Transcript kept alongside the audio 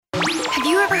Have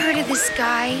you ever heard of this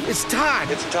guy? It's Todd.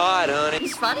 It's Todd, honey.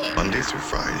 He's funny. Monday through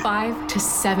Friday. 5 to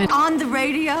 7. On the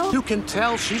radio? You can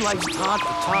tell she likes Todd for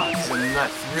Todd. He's a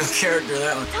nut. Real character,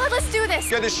 that one. Todd, let's do this.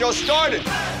 Get the show started.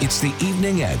 It's the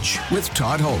Evening Edge with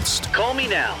Todd Hollst. Call me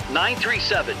now,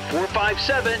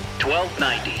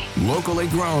 937-457-1290. Locally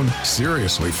grown,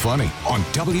 seriously funny on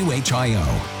WHIO.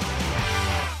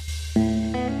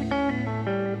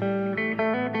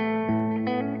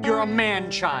 You're a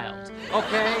man-child,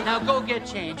 okay? Now go get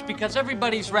changed because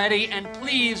everybody's ready, and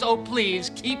please, oh please,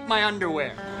 keep my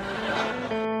underwear.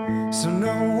 So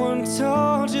no one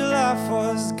told you life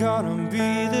was gonna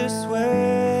be this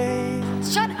way.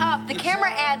 Shut up. The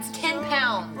camera adds 10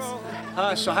 pounds.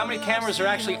 So how many cameras are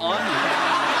actually on you?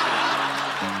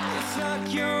 It's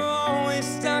like you're always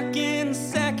stuck in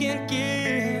second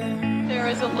gear. There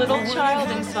is a little child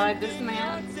inside this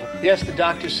man. Yes, the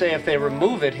doctors say if they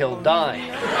remove it, he'll die.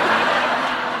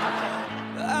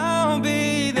 I'll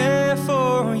be there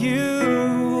for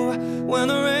you when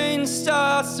the rain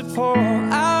starts to pour.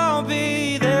 I'll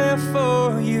be there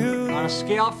for you. On a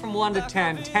scale from 1 to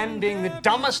 10, 10 being the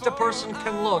dumbest a person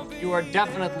can look, you are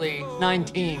definitely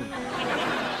 19.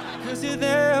 'Cause you're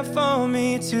there for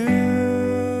me too.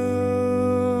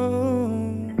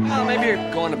 Well, maybe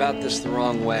you're going about this the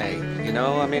wrong way. You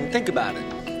know, I mean, think about it.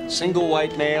 Single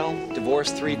white male,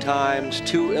 divorced 3 times,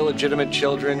 2 illegitimate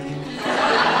children.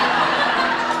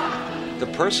 The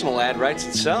personal ad writes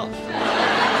itself. All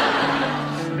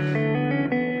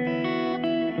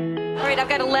right, I've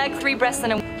got a leg, 3 breasts,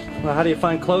 and a... Well, how do you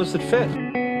find clothes that fit?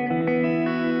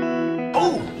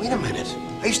 Oh, wait a minute.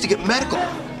 I used to get medical.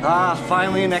 Ah,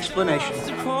 finally an explanation.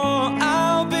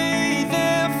 I'll be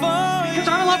there for you. Because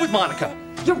I'm in love with Monica.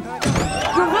 You're what?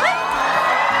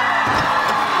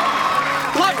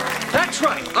 Love her. That's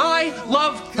right. I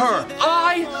love her.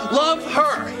 I love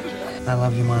her. I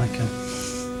love you, Monica.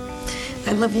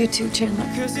 I love you too, Chandler.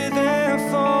 'Cause you're there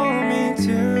for me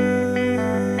too.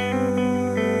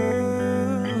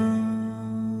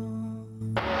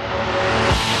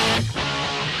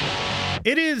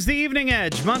 It is the Evening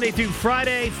Edge, Monday through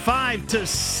Friday, 5 to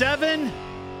 7.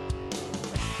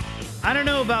 I don't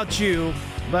know about you,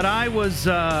 but I was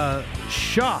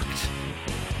shocked.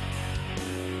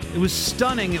 It was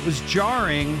stunning. It was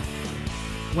jarring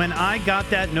when I got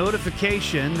that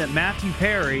notification that Matthew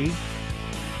Perry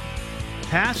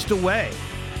passed away.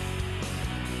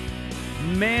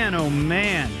 Man, oh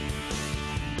man.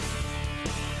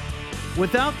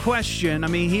 Without question, I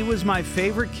mean, he was my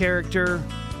favorite character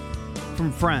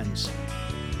from Friends.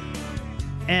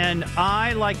 And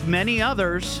I, like many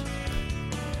others,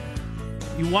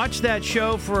 you watch that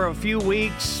show for a few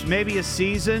weeks, maybe a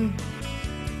season,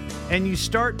 and you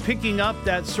start picking up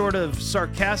that sort of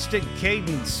sarcastic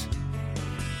cadence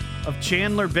of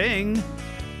Chandler Bing.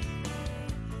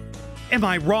 Am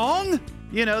I wrong?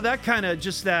 You know, that kind of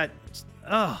just that,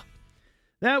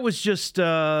 that was just,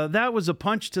 that was a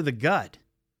punch to the gut.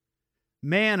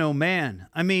 Man, oh man.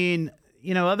 I mean,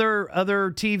 you know,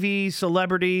 other TV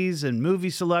celebrities and movie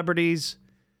celebrities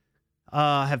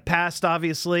have passed,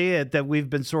 obviously, that we've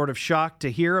been sort of shocked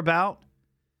to hear about.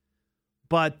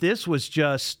 But this was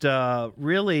just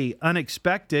really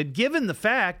unexpected, given the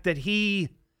fact that he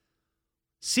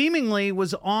seemingly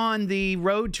was on the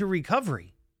road to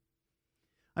recovery.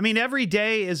 I mean, every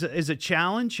day is a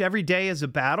challenge. Every day is a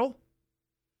battle.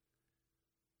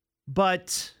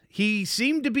 But he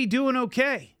seemed to be doing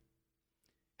okay.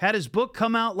 Had his book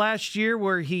come out last year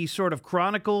where he sort of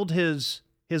chronicled his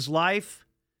life,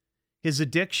 his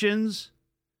addictions,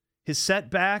 his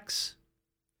setbacks,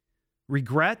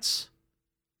 regrets.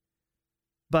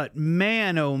 But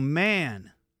man, oh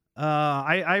man,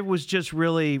 I was just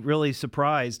really, really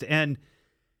surprised. And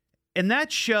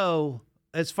that show,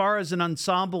 as far as an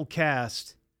ensemble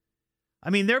cast, I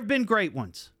mean, there have been great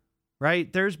ones,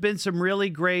 right? There's been some really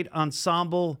great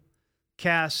ensemble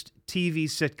cast TV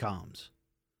sitcoms.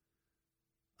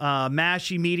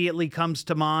 MASH immediately comes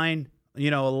to mind. You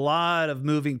know, a lot of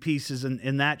moving pieces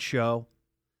in that show.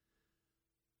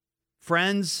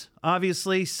 Friends,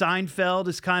 obviously. Seinfeld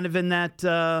is kind of in that,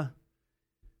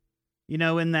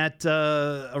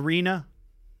 arena.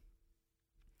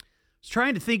 I was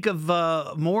trying to think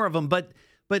of more of them, but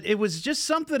it was just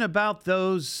something about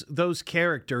those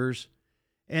characters,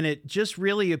 and it just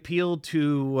really appealed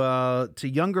to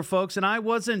younger folks. And I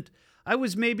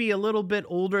was maybe a little bit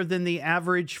older than the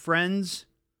average Friends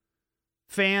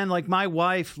fan. Like, my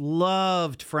wife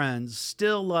loved Friends,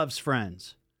 still loves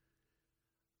Friends.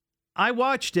 I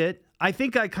watched it. I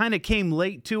think I kind of came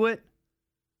late to it.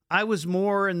 I was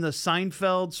more in the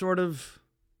Seinfeld sort of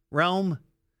realm.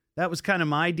 That was kind of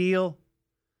my deal.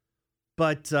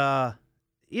 But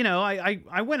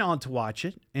I went on to watch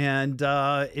it, and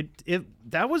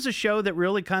that was a show that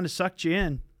really kind of sucked you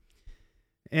in,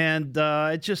 and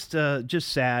it just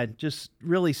sad, just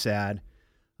really sad.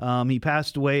 He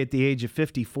passed away at the age of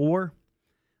 54.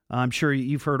 I'm sure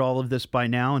you've heard all of this by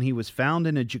now, and he was found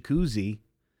in a jacuzzi,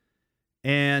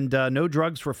 and no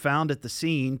drugs were found at the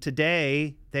scene.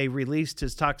 Today, they released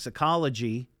his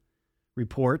toxicology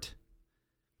report,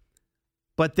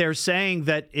 but they're saying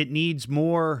that it needs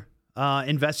more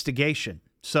investigation.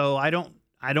 So I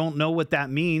don't know what that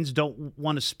means. Don't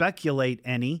want to speculate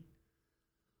any,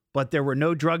 but there were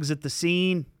no drugs at the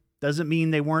scene. Doesn't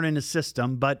mean they weren't in the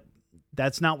system, but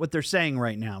that's not what they're saying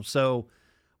right now. So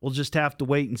we'll just have to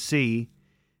wait and see.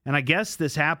 And I guess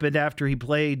this happened after he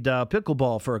played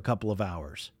pickleball for a couple of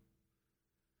hours.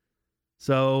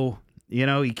 So,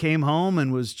 he came home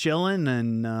and was chilling,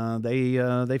 and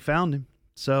they found him.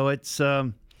 So it's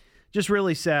just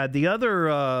really sad. The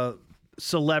other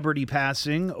celebrity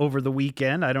passing over the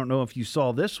weekend, I don't know if you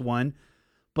saw this one,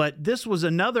 but this was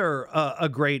another a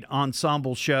great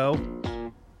ensemble show.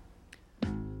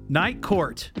 Night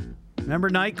Court. Remember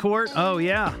Night Court? Oh,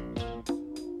 yeah.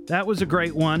 That was a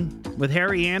great one with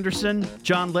Harry Anderson,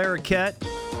 John Larroquette,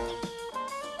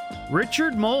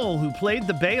 Richard Mole, who played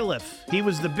the bailiff. He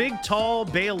was the big, tall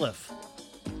bailiff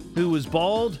who was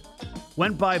bald,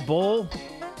 went by Bull.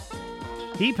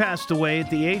 He passed away at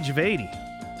the age of 80.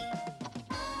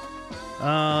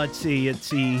 Let's see.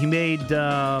 He made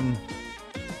an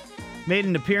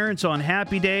appearance on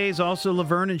Happy Days, also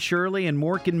Laverne and Shirley, and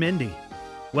Mork and Mindy.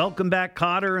 Welcome Back,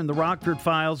 Kotter, and the Rockford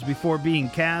Files before being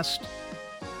cast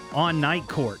on Night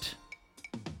Court,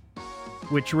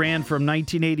 which ran from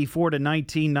 1984 to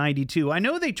 1992. I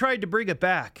know they tried to bring it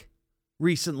back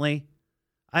recently.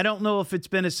 I don't know if it's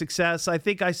been a success. I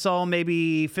think I saw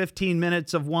maybe 15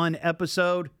 minutes of one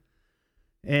episode.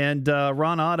 And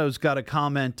Ron Otto's got a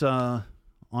comment on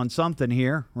something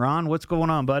here. Ron, what's going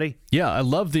on, buddy? Yeah, I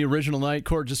love the original Night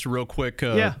Court. Just a real quick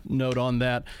note on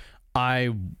that.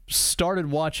 I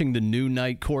started watching the new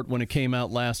Night Court when it came out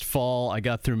last fall. I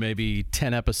got through maybe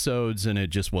 10 episodes, and it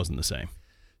just wasn't the same.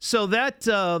 So that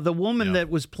the woman that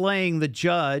was playing the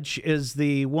judge is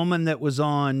the woman that was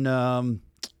on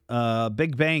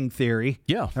Big Bang Theory.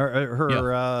 Yeah.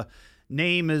 Her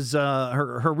name is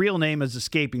her real name is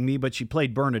escaping me, but she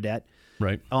played Bernadette.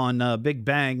 Right. On Big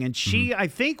Bang, and she I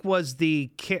think was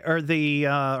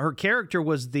her character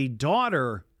was the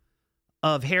daughter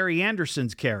of Harry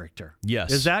Anderson's character.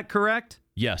 Yes. Is that correct?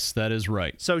 Yes, that is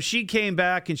right. So she came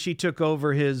back and she took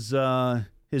over his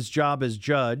job as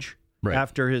judge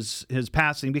after his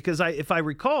passing, because if I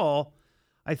recall,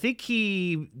 I think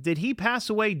he pass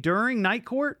away during Night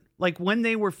Court, like when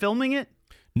they were filming it?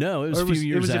 No, it was a few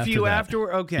years after. It was a few that.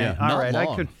 after. Okay, yeah, all right.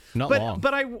 Long. Not long.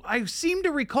 But I seem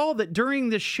to recall that during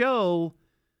the show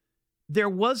there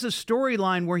was a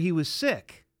storyline where he was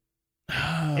sick.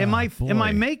 Am I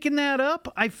making that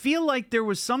up? I feel like there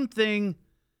was something.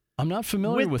 I'm not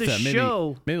familiar with that.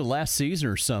 Maybe the last season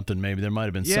or something. Maybe there might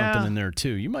have been something in there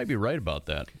too. You might be right about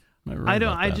that.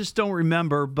 I just don't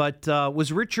remember. But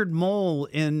was Richard Mole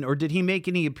in, or did he make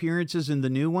any appearances in the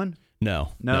new one?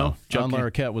 No. John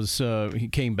Larroquette was. He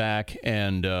came back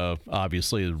and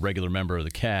obviously a regular member of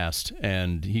the cast,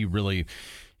 and he really,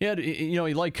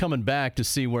 he liked coming back to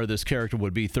see where this character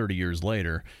would be 30 years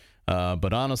later.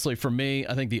 But honestly, for me,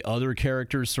 I think the other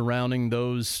characters surrounding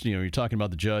those, you're talking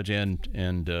about the judge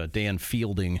and Dan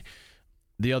Fielding,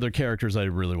 the other characters I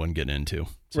really wasn't getting into.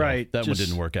 So right. That one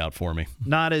didn't work out for me.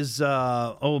 Not as,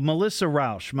 Melissa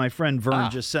Rauch. My friend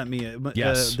Vern just sent me,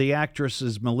 yes. The actress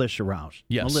is Melissa Rauch.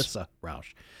 Yes. Melissa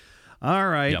Rauch. All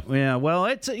right. Yep. Yeah, well,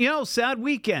 it's, sad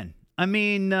weekend. I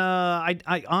mean,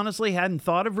 I honestly hadn't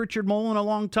thought of Richard Mole in a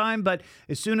long time, but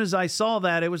as soon as I saw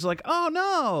that, it was like, oh,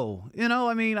 no.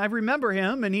 I remember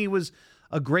him, and he was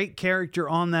a great character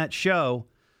on that show.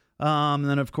 And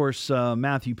then, of course,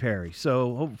 Matthew Perry.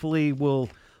 So hopefully we'll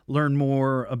learn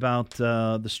more about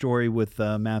the story with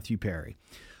Matthew Perry.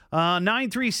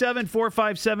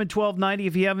 937-457-1290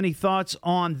 if you have any thoughts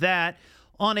on that.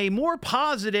 On a more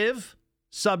positive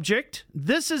subject,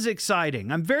 this is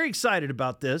exciting. I'm very excited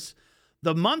about this.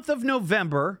 The month of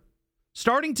November,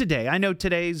 starting today. I know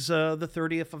today's the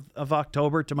 30th of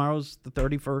October. Tomorrow's the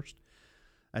 31st.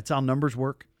 That's how numbers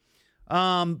work.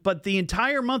 But the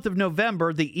entire month of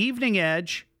November, the Evening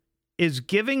Edge is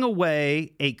giving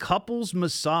away a couples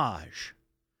massage.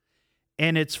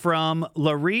 And it's from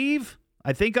La Rive.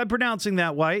 I think I'm pronouncing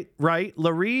that right.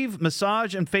 La Rive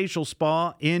Massage and Facial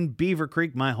Spa in Beaver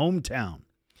Creek, my hometown.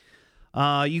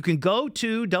 You can go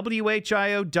to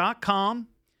WHIO.com.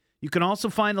 You can also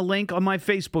find a link on my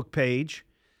Facebook page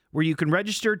where you can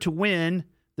register to win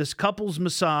this couples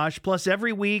massage. Plus,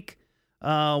 every week,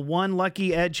 one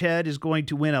lucky edgehead is going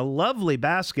to win a lovely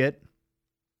basket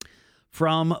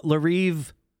from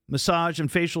Larive Massage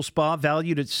and Facial Spa,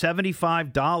 valued at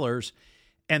 $75.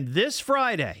 And this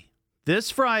Friday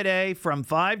from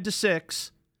 5 to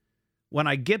 6, when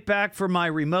I get back from my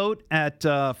remote at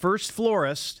First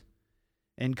Florist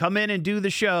and come in and do the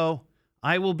show,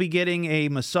 I will be getting a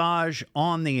massage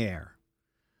on the air,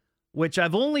 which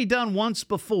I've only done once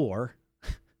before,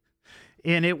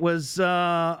 and it was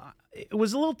a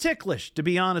little ticklish, to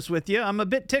be honest with you. I'm a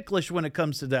bit ticklish when it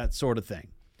comes to that sort of thing.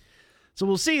 So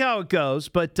we'll see how it goes,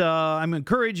 but I'm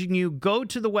encouraging you, go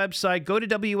to the website, go to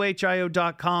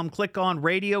WHIO.com, click on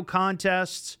radio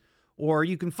contests, or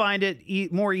you can find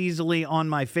it more easily on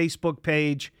my Facebook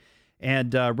page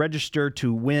and register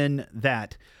to win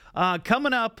that.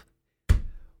 Coming up,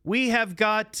 we have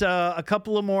got a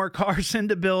couple of more cars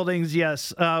into buildings.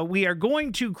 Yes, we are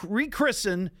going to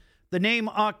rechristen the name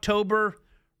October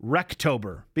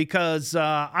Rectober because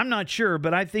I'm not sure,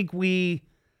 but I think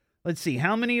let's see,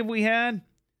 how many have we had?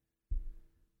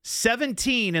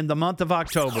 17 in the month of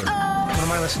October. What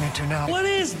am I listening to now? What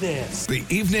is this? The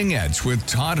Evening Edge with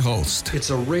Todd Host.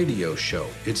 It's a radio show.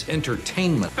 It's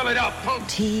entertainment. Fill it up.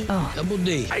 T-O. Double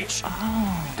D. H.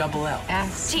 Double L.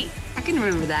 S-T. I can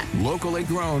remember that. Locally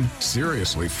grown,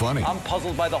 seriously funny. I'm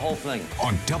puzzled by the whole thing.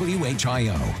 On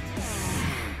WHIO.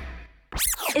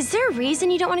 Is there a reason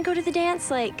you don't want to go to the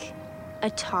dance? Like a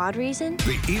Todd reason?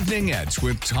 The Evening Edge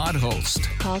with Todd Host.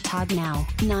 Call Todd now,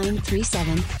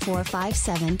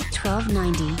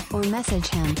 937-457-1290, or message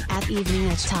him at Evening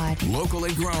Edge Todd.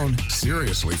 Locally grown,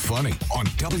 seriously funny. On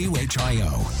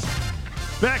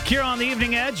WHIO. Back here on the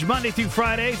Evening Edge, Monday through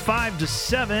Friday, 5 to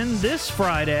 7. This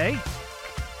Friday,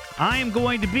 I am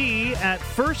going to be at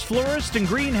First Florist and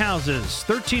Greenhouses,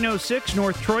 1306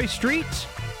 North Troy Street.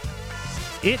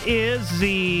 It is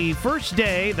the first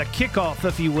day, the kickoff,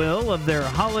 if you will, of their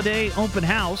holiday open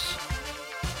house.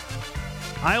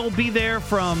 I will be there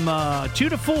from 2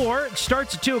 to 4. It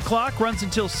starts at 2 o'clock, runs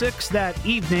until 6 that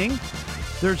evening.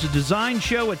 There's a design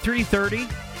show at 3:30.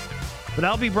 But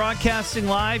I'll be broadcasting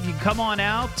live. You can come on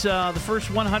out. The first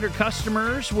 100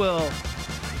 customers will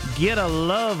get a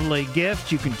lovely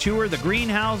gift. You can tour the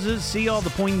greenhouses, see all the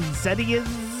poinsettias.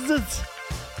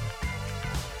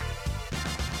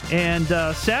 And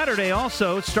Saturday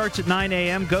also, it starts at 9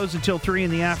 a.m., goes until 3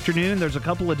 in the afternoon. There's a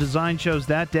couple of design shows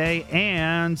that day.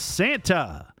 And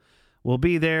Santa will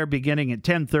be there beginning at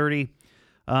 10:30.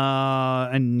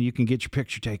 And you can get your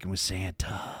picture taken with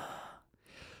Santa.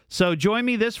 So join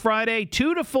me this Friday,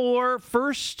 2 to 4,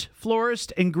 First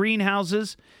Florist and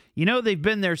Greenhouses. You know they've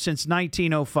been there since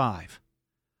 1905.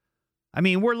 I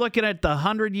mean, we're looking at the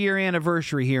 100-year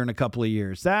anniversary here in a couple of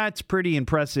years. That's pretty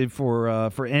impressive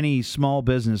for any small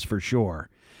business for sure.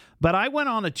 But I went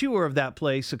on a tour of that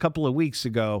place a couple of weeks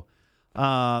ago.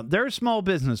 They're a small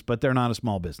business, but they're not a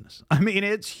small business. I mean,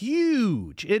 it's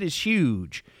huge. It is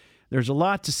huge. There's a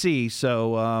lot to see,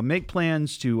 so make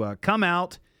plans to come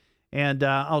out, and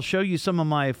I'll show you some of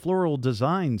my floral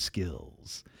design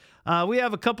skills. We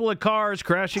have a couple of cars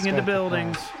crashing into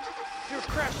buildings. You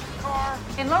crashed your car.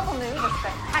 In local news, a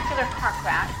spectacular car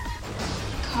crash.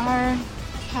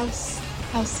 House,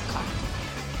 car.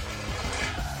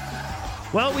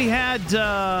 Well, we had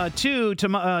two to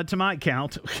my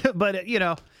count, but,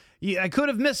 I could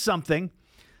have missed something.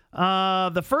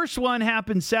 The first one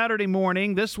happened Saturday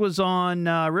morning. This was on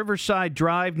Riverside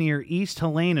Drive near East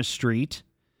Helena Street.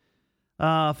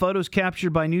 Photos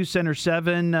captured by News Center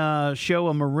 7 show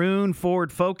a maroon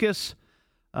Ford Focus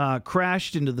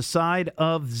crashed into the side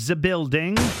of the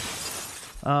building.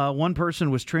 One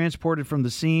person was transported from the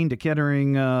scene to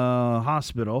Kettering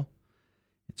Hospital.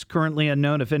 It's currently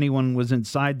unknown if anyone was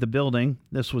inside the building.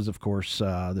 This was, of course,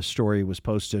 the story was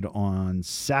posted on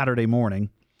Saturday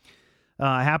morning. It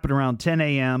happened around 10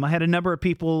 a.m. I had a number of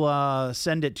people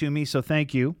send it to me, so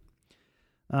thank you.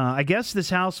 I guess this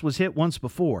house was hit once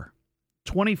before,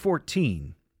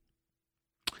 2014.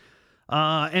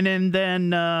 And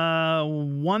then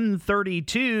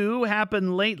 1:32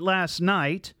 happened late last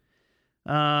night.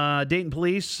 Dayton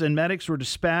police and medics were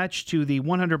dispatched to the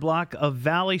 100 block of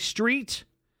Valley Street.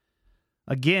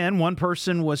 Again, one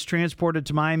person was transported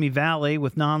to Miami Valley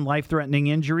with non-life-threatening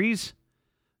injuries.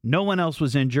 No one else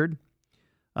was injured.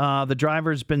 The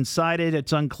driver's been cited.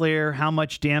 It's unclear how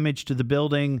much damage to the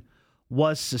building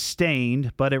was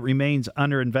sustained, but it remains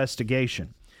under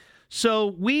investigation. So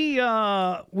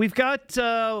we've got,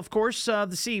 of course,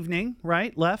 this evening,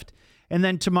 right, left. And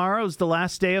then tomorrow is the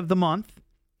last day of the month.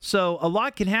 So a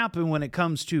lot can happen when it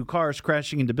comes to cars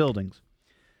crashing into buildings.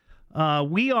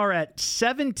 We are at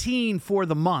 17 for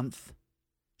the month.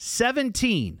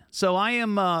 17. So I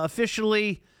am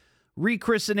officially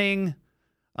rechristening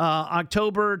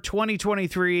October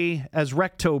 2023 as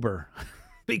Rectober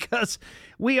because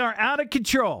we are out of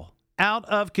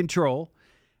control.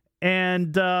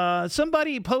 And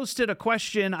somebody posted a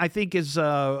question I think is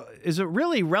a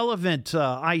really relevant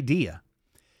idea.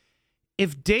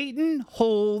 If Dayton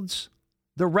holds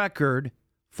the record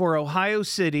for Ohio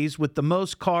cities with the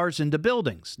most cars into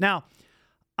buildings. Now,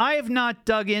 I have not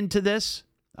dug into this.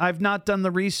 I've not done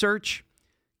the research.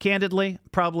 Candidly,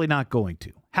 probably not going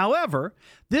to. However,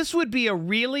 this would be a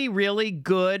really, really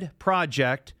good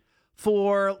project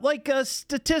for like a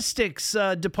statistics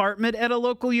department at a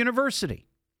local university.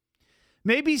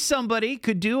 Maybe somebody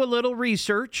could do a little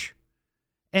research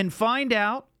and find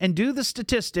out and do the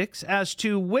statistics as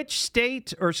to which city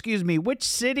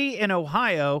in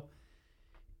Ohio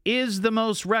is the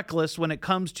most reckless when it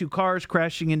comes to cars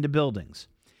crashing into buildings.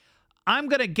 I'm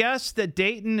going to guess that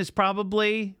Dayton is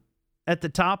probably at the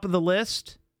top of the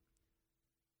list,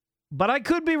 but I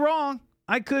could be wrong.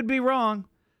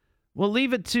 We'll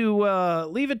leave it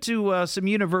to some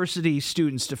university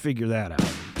students to figure that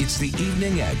out. It's the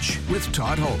Evening Edge with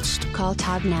Todd Hollst. Call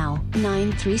Todd now,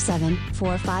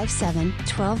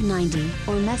 937-457-1290,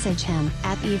 or message him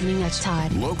at Evening Edge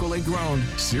Todd. Locally grown,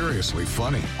 seriously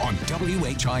funny on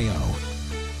WHIO.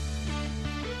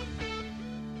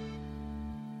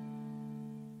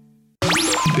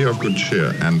 Be of good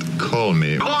cheer and call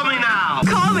me. Call me now!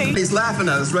 Call me! He's laughing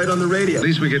at us right on the radio.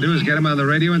 Least we could do is get him on the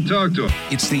radio and talk to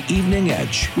him. It's the Evening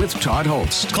Edge with Todd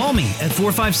Hollst. Call me at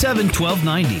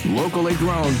 457-1290. Locally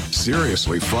grown,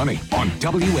 seriously funny on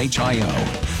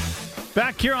WHIO.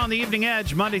 Back here on the Evening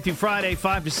Edge, Monday through Friday,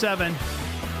 5 to 7.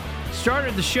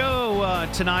 Started the show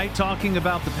tonight talking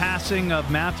about the passing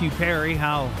of Matthew Perry,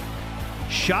 how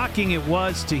shocking it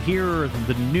was to hear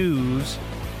the news.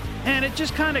 And it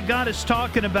just kind of got us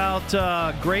talking about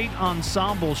great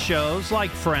ensemble shows like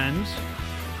Friends.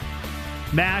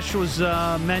 MASH was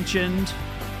mentioned.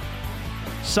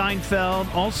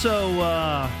 Seinfeld.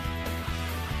 Also,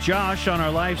 Josh on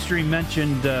our live stream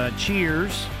mentioned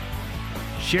Cheers.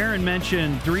 Sharon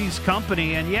mentioned Three's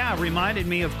Company. And yeah, reminded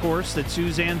me, of course, that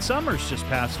Suzanne Summers just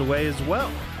passed away as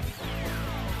well.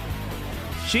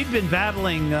 She'd been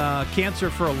battling cancer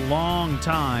for a long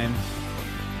time.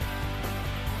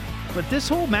 But this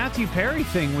whole Matthew Perry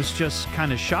thing was just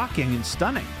kind of shocking and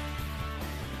stunning.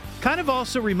 Kind of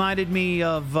also reminded me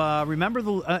of, remember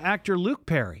the actor Luke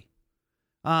Perry?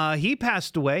 He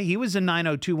passed away. He was in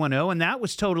 90210, and that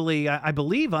was totally, I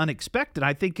believe, unexpected.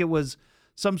 I think it was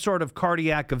some sort of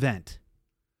cardiac event.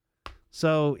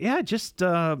 So, yeah, just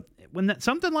when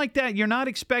something like that, you're not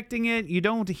expecting it. You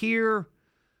don't hear,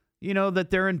 that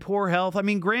they're in poor health. I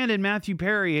mean, granted, Matthew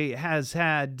Perry has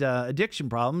had addiction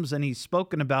problems, and he's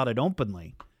spoken about it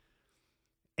openly.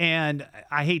 And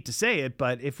I hate to say it,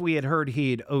 but if we had heard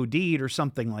he'd OD'd or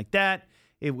something like that,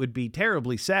 it would be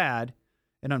terribly sad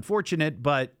and unfortunate,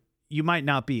 but you might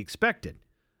not be expected.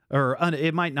 Or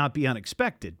it might not be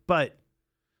unexpected. But,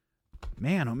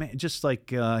 man, oh man, just like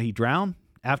he drowned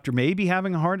after maybe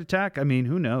having a heart attack. I mean,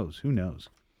 who knows?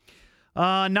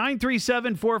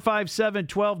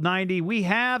 937-457-1290. We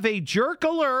have a jerk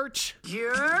alert.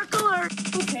 Jerk alert.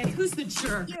 Okay, who's the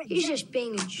jerk? He's just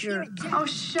being a jerk. Oh,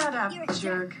 shut up,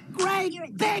 jerk. Great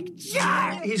big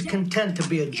jerk. He's content to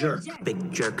be a jerk.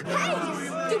 Big jerk.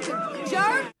 Hey, stupid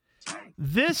jerk.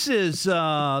 This is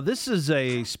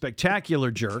a spectacular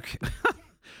jerk.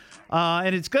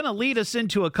 And it's going to lead us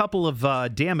into a couple of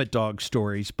damn it dog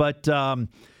stories. But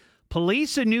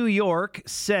police in New York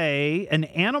say an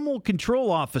animal control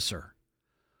officer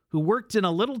who worked in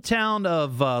a little town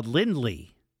of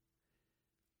Lindley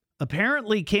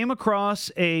apparently came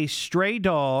across a stray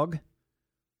dog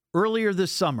earlier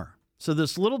this summer. So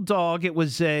this little dog, it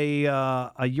was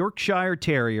a Yorkshire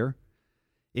Terrier.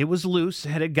 It was loose,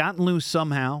 had gotten loose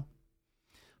somehow.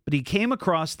 But he came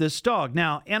across this dog.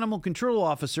 Now, animal control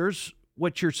officers,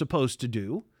 what you're supposed to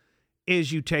do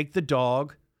is you take the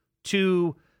dog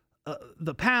to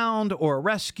the pound or a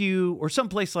rescue or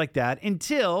someplace like that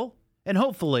until, and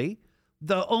hopefully,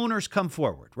 the owners come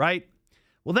forward, right?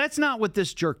 Well, that's not what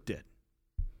this jerk did.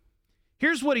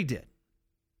 Here's what he did.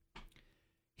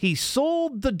 He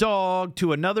sold the dog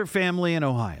to another family in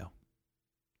Ohio.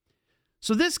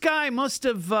 So this guy must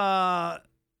have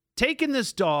taken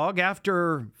this dog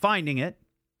after finding it.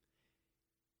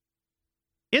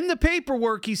 In the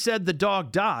paperwork, he said the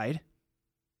dog died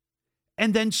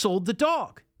and then sold the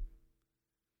dog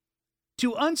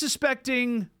to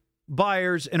unsuspecting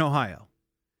buyers in Ohio.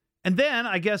 And then,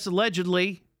 I guess,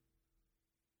 allegedly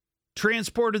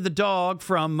transported the dog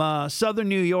from southern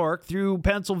New York through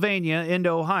Pennsylvania into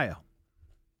Ohio.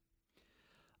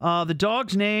 The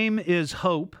dog's name is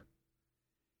Hope.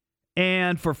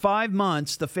 And for 5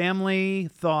 months, the family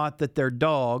thought that their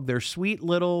dog, their sweet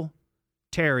little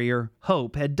terrier,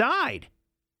 Hope, had died.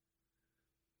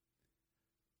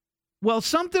 Well,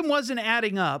 something wasn't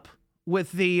adding up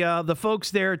with the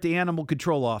folks there at the animal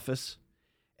control office,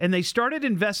 and they started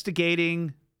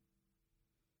investigating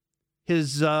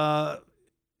his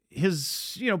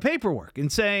paperwork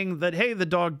and saying that, hey, the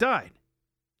dog died.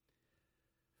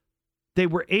 They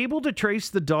were able to trace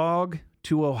the dog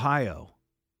to Ohio.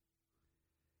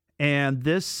 And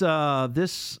this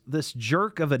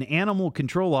jerk of an animal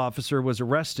control officer was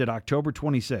arrested October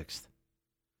 26th.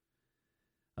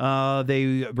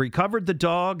 They recovered the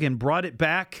dog and brought it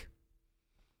back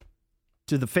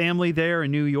to the family there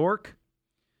in New York.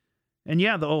 And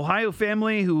yeah, the Ohio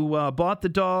family who bought the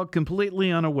dog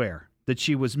completely unaware that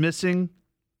she was missing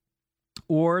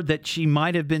or that she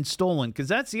might have been stolen. Because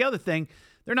that's the other thing.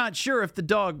 They're not sure if the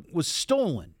dog was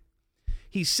stolen.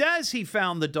 He says he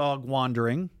found the dog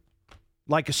wandering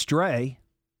like a stray,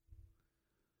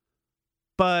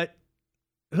 but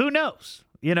who knows?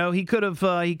 You know, he could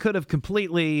have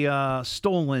completely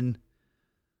stolen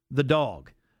the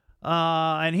dog.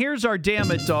 And here's our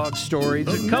Damn It Dog stories.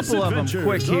 A couple of them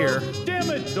quick here. Damn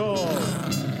it, dog!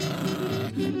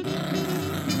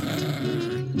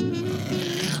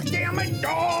 Damn it,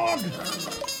 dog!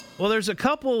 Well, there's a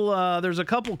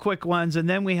couple quick ones, and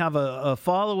then we have a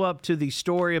follow-up to the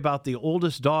story about the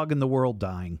oldest dog in the world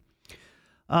dying.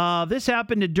 This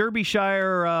happened in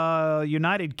Derbyshire,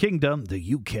 United Kingdom,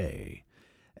 the UK.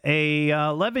 A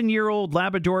 11-year-old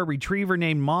Labrador retriever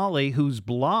named Molly, who's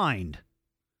blind,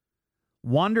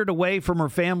 wandered away from her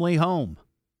family home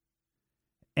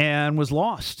and was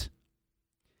lost.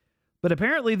 But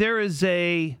apparently there is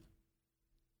a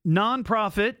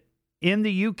nonprofit in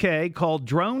the UK called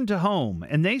Drone to Home,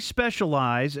 and they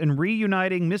specialize in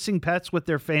reuniting missing pets with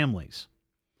their families.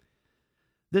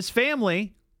 This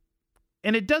family,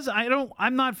 and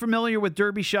I'm not familiar with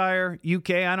Derbyshire,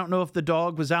 UK. I don't know if the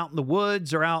dog was out in the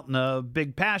woods or out in a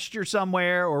big pasture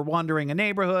somewhere or wandering a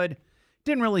neighborhood.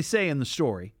 Didn't really say in the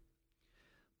story.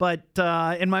 But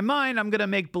in my mind, I'm going to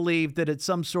make believe that it's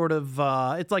some sort of,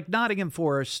 it's like Nottingham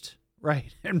Forest,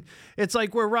 right? And it's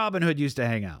like where Robin Hood used to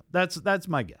hang out. That's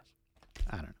my guess.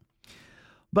 I don't know.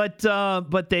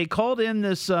 But they called in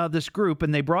this group,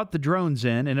 and they brought the drones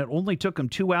in, and it only took them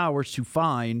 2 hours to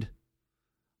find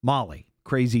Molly.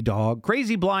 Crazy dog,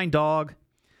 crazy blind dog.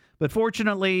 But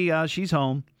fortunately, she's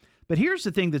home. But here's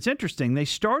the thing that's interesting. They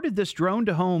started this drone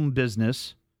to home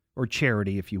business, or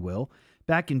charity, if you will,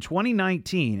 back in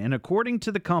 2019. And according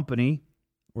to the company,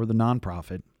 or the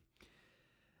nonprofit,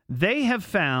 they have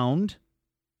found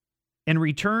and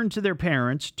returned to their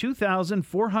parents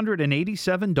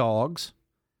 2,487 dogs,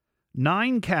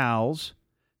 9 cows,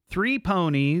 3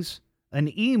 ponies,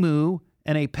 an emu,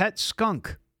 and a pet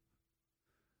skunk.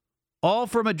 All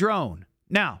from a drone.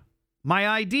 Now, my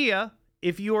idea,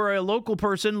 if you are a local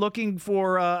person looking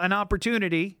for an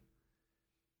opportunity,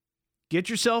 get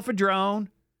yourself a drone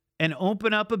and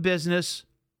open up a business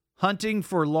hunting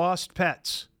for lost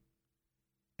pets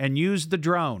and use the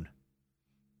drone.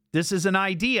 This is an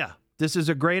idea. This is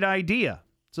a great idea.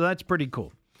 So that's pretty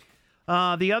cool.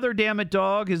 The other Damn It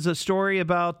Dog is a story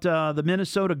about the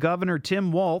Minnesota governor,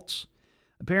 Tim Walz.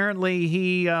 Apparently,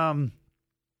 he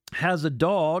has a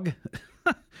dog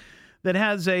that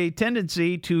has a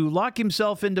tendency to lock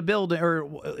himself into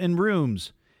in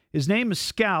rooms. His name is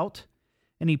Scout,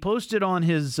 and he posted on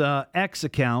his X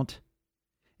account.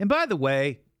 And by the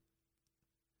way,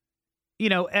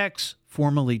 X,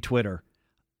 formerly Twitter.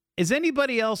 Is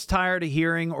anybody else tired of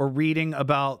hearing or reading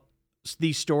about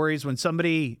these stories when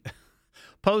somebody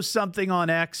posts something on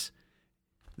X?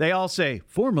 They all say,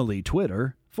 formerly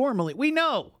Twitter, formerly. We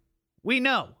know.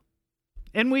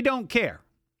 And we don't care.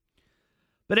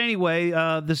 But anyway,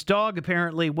 this dog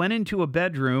apparently went into a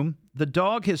bedroom. The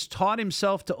dog has taught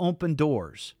himself to open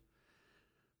doors,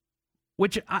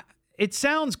 which it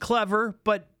sounds clever,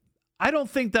 but I don't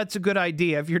think that's a good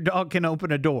idea if your dog can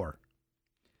open a door.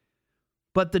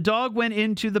 But the dog went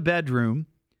into the bedroom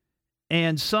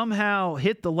and somehow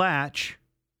hit the latch,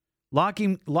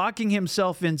 locking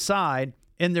himself inside,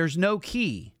 and there's no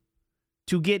key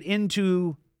to get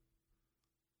into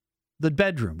the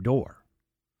bedroom door.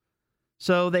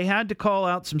 So they had to call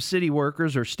out some city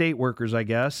workers or state workers, I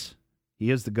guess.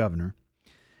 He is the governor.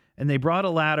 And they brought a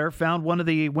ladder, found one of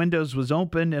the windows was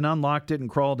open, and unlocked it and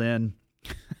crawled in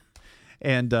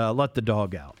and let the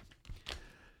dog out.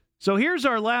 So here's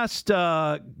our last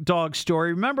dog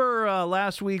story. Remember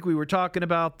last week we were talking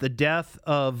about the death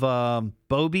of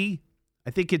Bobby?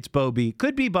 I think it's Bobby.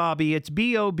 Could be Bobby. It's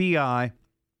Bobi.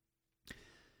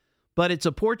 but it's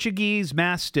a Portuguese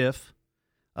Mastiff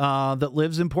that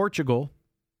lives in Portugal.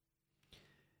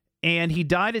 And he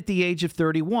died at the age of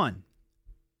 31.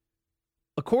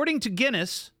 According to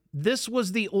Guinness, this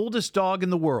was the oldest dog in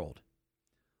the world.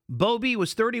 Bobby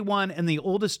was 31 and the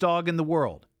oldest dog in the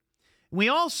world. We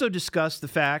also discussed the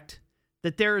fact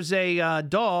that there's a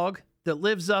dog that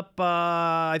lives up,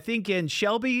 I think, in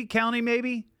Shelby County,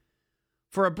 maybe.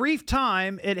 For a brief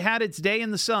time, it had its day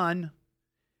in the sun.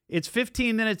 It's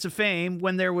 15 minutes of fame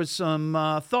when there was some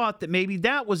thought that maybe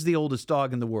that was the oldest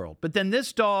dog in the world. But then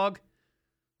this dog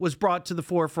was brought to the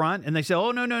forefront, and they said,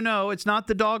 oh, no, it's not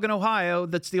the dog in Ohio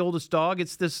that's the oldest dog.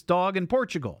 It's this dog in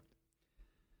Portugal.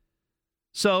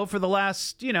 So for the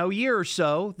last, year or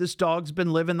so, this dog's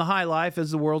been living the high life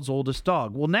as the world's oldest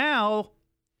dog. Well, now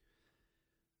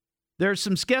there's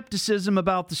some skepticism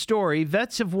about the story.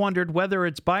 Vets have wondered whether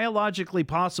it's biologically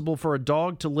possible for a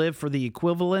dog to live for the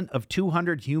equivalent of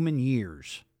 200 human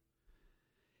years.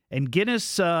 And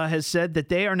Guinness has said that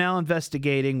they are now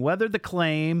investigating whether the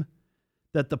claim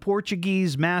that the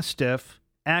Portuguese Mastiff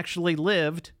actually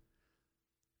lived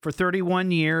for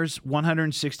 31 years,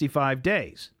 165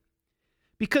 days.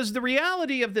 Because the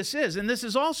reality of this is, and this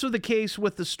is also the case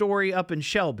with the story up in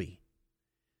Shelby,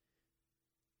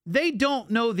 they don't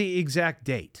know the exact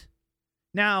date.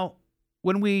 Now,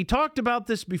 when we talked about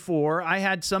this before, I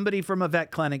had somebody from a vet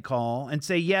clinic call and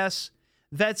say, yes,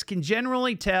 vets can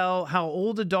generally tell how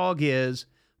old a dog is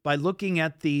by looking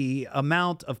at the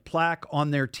amount of plaque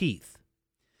on their teeth.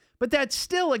 But that's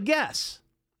still a guess.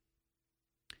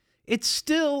 It's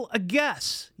still a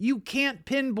guess. You can't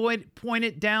pinpoint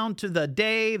it down to the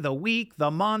day, the week, the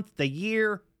month, the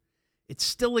year. It's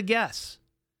still a guess.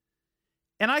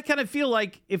 And I kind of feel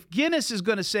like if Guinness is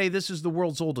going to say this is the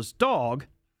world's oldest dog,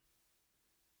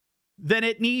 then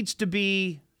it needs to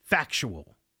be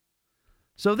factual.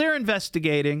 So they're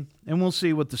investigating, and we'll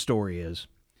see what the story is.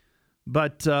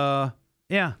 But,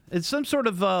 yeah, it's some sort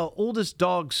of oldest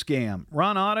dog scam.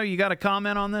 Ron Otto, you got a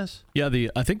comment on this? Yeah,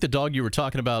 I think the dog you were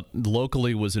talking about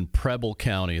locally was in Preble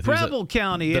County. Preble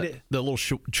County. The little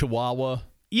Chihuahua.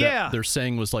 Yeah, they're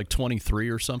saying was like 23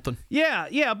 or something.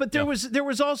 Yeah, but there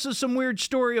was also some weird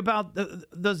story about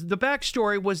the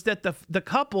backstory was that the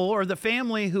couple or the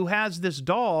family who has this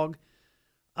dog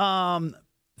found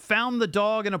the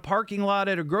dog in a parking lot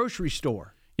at a grocery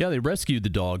store. Yeah, they rescued the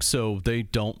dog, so they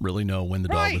don't really know when the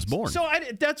dog was born. So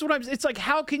that's what it's like.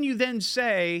 How can you then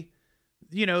say,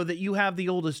 that you have the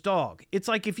oldest dog? It's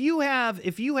like if you have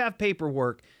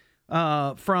paperwork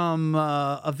from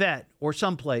a vet or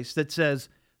someplace that says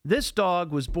this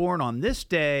dog was born on this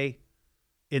day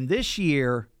in this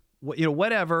year,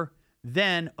 whatever,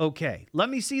 then okay, let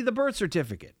me see the birth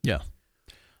certificate. Yeah.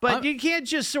 But you can't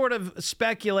just sort of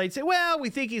speculate, say, well,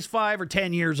 we think he's 5 or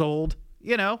 10 years old,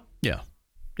 Yeah.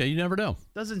 Yeah, you never know.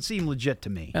 Doesn't seem legit to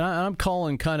me. And I'm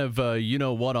calling kind of,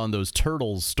 on those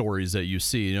turtles stories that you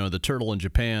see. The turtle in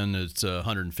Japan is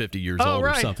 150 years old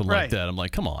or something like that. I'm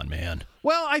like, come on, man.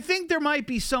 Well, I think there might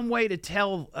be some way to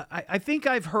tell. I think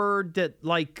I've heard that,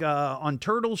 like, on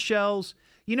turtle shells,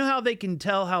 you know how they can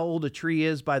tell how old a tree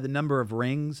is by the number of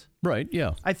rings? Right,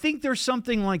 yeah. I think there's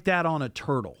something like that on a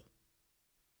turtle,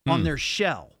 on their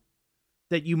shell,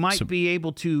 that you might be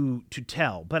able to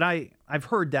tell. But I've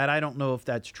heard that. I don't know if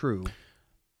that's true.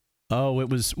 Oh, it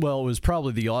was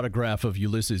probably the autograph of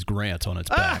Ulysses Grant on its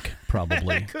back,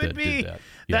 probably. It could be. Did that.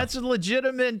 Yeah. That's a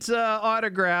legitimate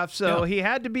autograph, so he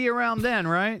had to be around then,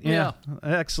 right? Yeah.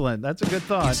 Excellent. That's a good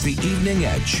thought. It's the Evening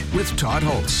Edge with Todd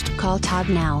Hollst. Call Todd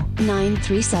now,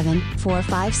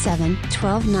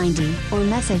 937-457-1290, or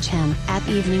message him at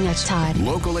Evening Edge Todd.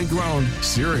 Locally grown,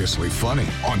 seriously funny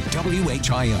on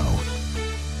WHIO.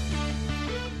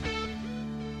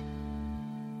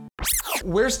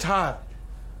 Where's Todd?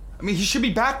 I mean, he should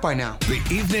be back by now. The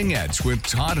Evening Edge with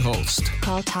Todd Hollst.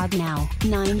 Call Todd now,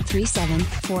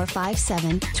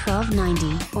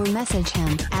 937-457-1290, or message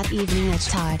him at Evening Edge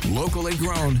Todd. Locally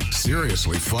grown,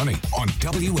 seriously funny on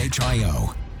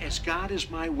WHIO. As God is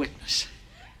my witness,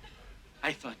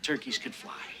 I thought turkeys could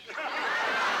fly.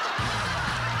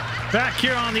 Back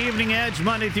here on the Evening Edge,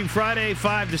 Monday through Friday,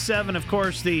 5 to 7. Of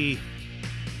course, the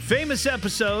famous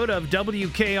episode of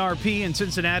WKRP in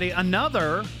Cincinnati.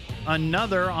 Another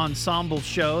ensemble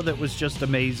show that was just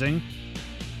amazing.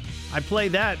 I play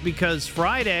that because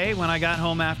Friday, when I got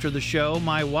home after the show,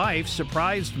 my wife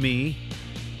surprised me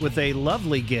with a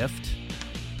lovely gift.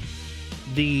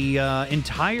 The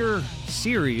entire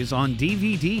series on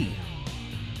DVD.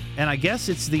 And I guess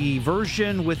it's the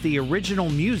version with the original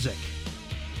music.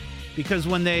 Because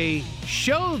when they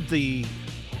showed the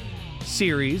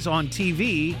series on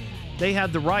TV, they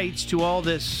had the rights to all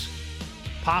this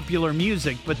popular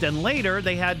music, but then later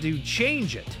they had to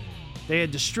change it. They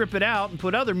had to strip it out and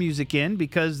put other music in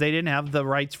because they didn't have the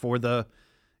rights for the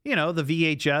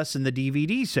VHS and the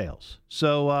DVD sales.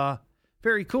 So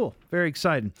very cool, very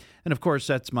exciting. And of course,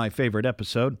 that's my favorite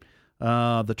episode,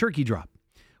 the turkey drop,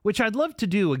 which I'd love to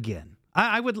do again.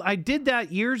 I did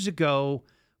that years ago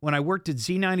when I worked at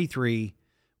Z93.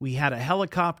 We had a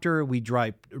helicopter. We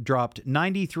dropped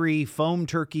 93 foam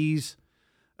turkeys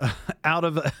out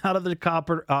of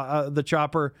the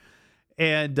chopper,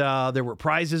 and there were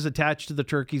prizes attached to the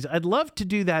turkeys. I'd love to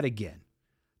do that again.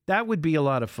 That would be a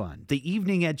lot of fun. The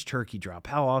Evening Edge turkey drop.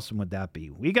 How awesome would that be?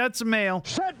 We got some mail.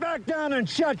 Sit back down and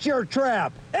shut your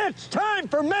trap. It's time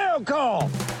for mail call.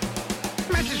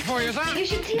 Message for you, son. You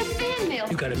should see a fan mail.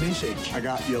 You got a message. I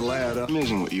got your letter.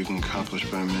 Amazing what you can accomplish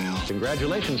by mail.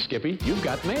 Congratulations, Skippy. You've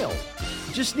got mail.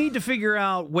 Just need to figure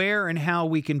out where and how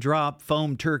we can drop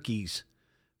foam turkeys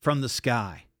from the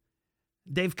sky.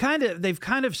 They've kind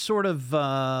of sort of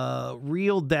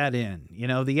reeled that in. You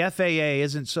know, the FAA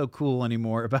isn't so cool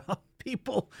anymore about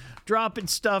people dropping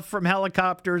stuff from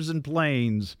helicopters and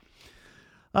planes.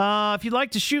 If you'd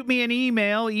like to shoot me an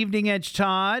email,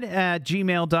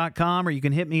 eveningedgetodd@gmail.com, or you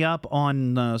can hit me up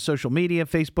on social media,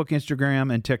 Facebook,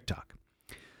 Instagram, and TikTok,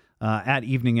 at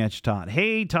eveningedgetodd.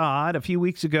 Hey, Todd, a few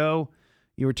weeks ago,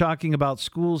 you were talking about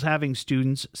schools having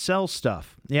students sell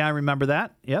stuff. Yeah, I remember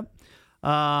that. Yep.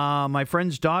 My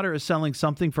friend's daughter is selling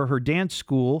something for her dance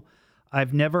school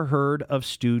I've never heard of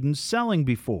students selling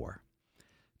before.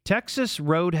 Texas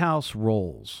Roadhouse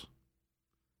rolls.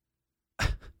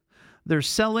 They're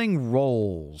selling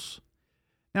rolls.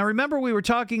 Now, remember we were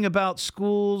talking about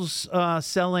schools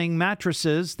selling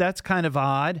mattresses. That's kind of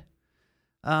odd.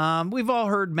 We've all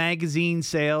heard magazine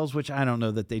sales, which I don't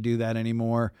know that they do that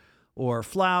anymore, or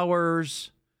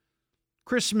flowers,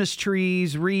 Christmas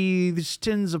trees, wreaths,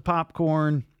 tins of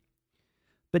popcorn,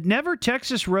 but never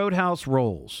Texas Roadhouse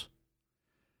rolls.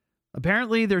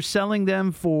 Apparently, they're selling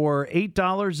them for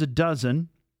 $8 a dozen,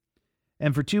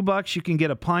 and for $2 you can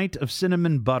get a pint of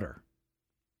cinnamon butter.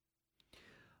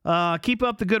 Keep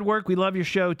up the good work. We love your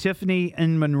show, Tiffany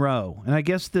in Monroe. And I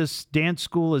guess this dance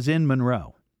school is in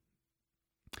Monroe.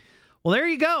 Well, there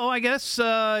you go. I guess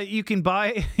you can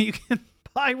buy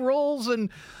rolls and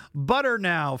butter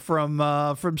now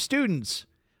from students.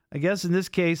 I guess in this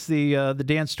case the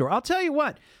dance store. I'll tell you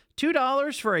what,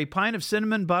 $2 for a pint of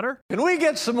cinnamon butter. Can we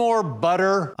get some more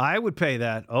butter? I would pay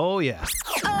that. Oh yeah.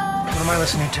 What am I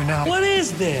listening to now? What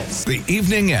is this? The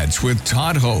Evening Edge with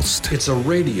Todd Host. It's a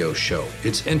radio show.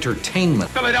 It's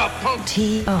entertainment. Fill it up, punk.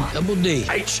 T-O-double-D.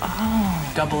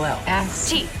 H-O-double-L.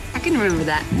 S-T. I can remember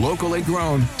that. Locally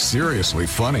grown, seriously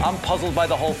funny. I'm puzzled by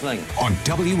the whole thing. On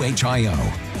WHIO.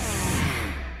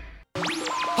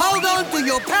 Hold on to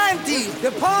your panties.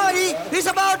 The party is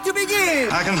about to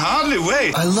begin. I can hardly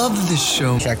wait. I love this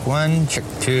show. Check 1, check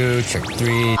 2, check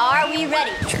 3. Are we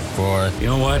ready? Check 4. You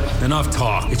know what? Enough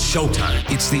talk. It's showtime.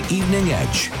 It's the Evening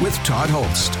Edge with Todd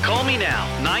Holst. Call me now.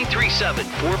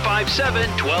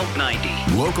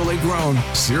 937-457-1290. Locally grown,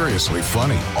 seriously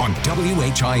funny. On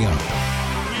WHIO.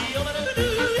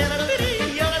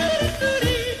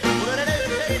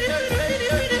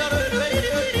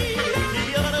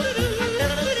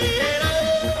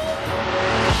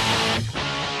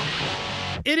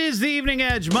 It is the Evening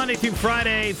Edge, Monday through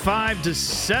Friday, 5 to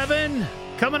 7.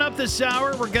 Coming up this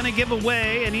hour, we're going to give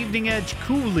away an Evening Edge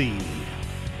Coolie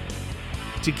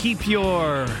to keep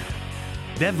your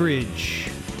beverage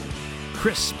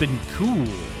crisp and cool.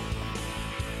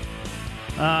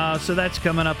 So that's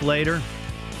coming up later.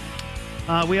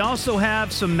 We also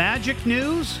have some magic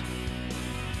news.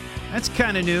 That's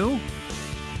kind of new.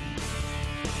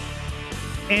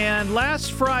 And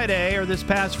last Friday, or this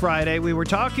past Friday, we were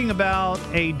talking about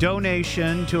a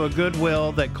donation to a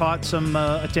Goodwill that caught some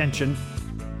attention.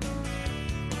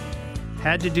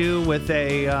 Had to do with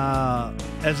a,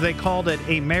 as they called it,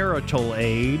 a marital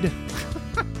aid.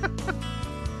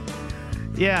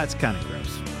 Yeah, it's kind of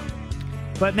gross.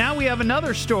 But now we have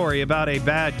another story about a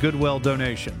bad Goodwill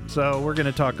donation. So we're going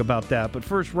to talk about that. But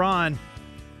first, Ron,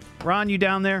 you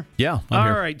down there? Yeah, I'm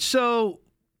here. All right, so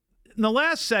in the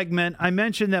last segment, I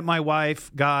mentioned that my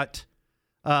wife got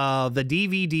the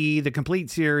DVD, the complete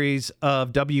series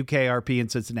of WKRP in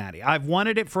Cincinnati. I've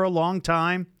wanted it for a long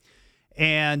time,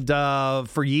 and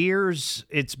for years,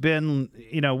 it's been,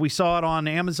 we saw it on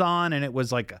Amazon, and it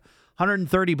was like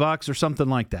 $130 or something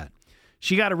like that.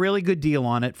 She got a really good deal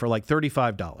on it for like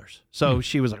 $35. So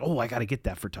she was like, oh, I got to get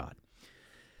that for Todd.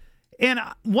 And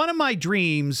one of my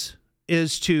dreams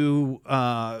is to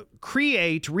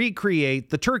recreate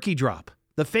the turkey drop,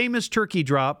 the famous turkey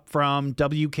drop from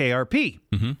WKRP.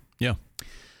 Mm-hmm. Yeah.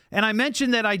 And I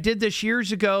mentioned that I did this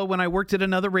years ago when I worked at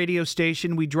another radio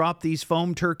station. We dropped these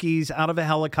foam turkeys out of a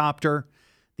helicopter.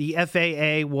 The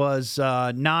FAA was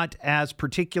not as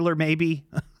particular, maybe,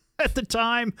 at the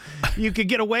time. You could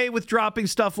get away with dropping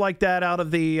stuff like that out of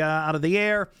the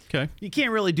air. Okay. You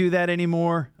can't really do that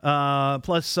anymore.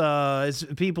 Plus,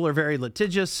 people are very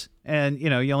litigious, and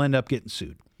you'll end up getting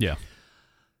sued. Yeah.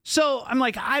 So I'm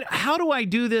like, how do I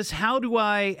do this? How do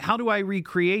I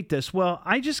recreate this? Well,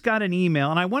 I just got an email,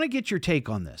 and I want to get your take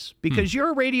on this because you're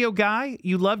a radio guy.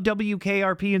 You love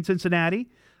WKRP in Cincinnati.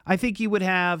 I think you would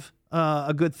have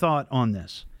a good thought on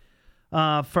this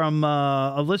from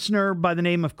a listener by the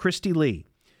name of Christy Lee.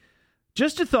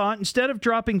 Just a thought: instead of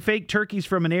dropping fake turkeys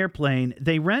from an airplane,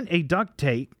 they rent a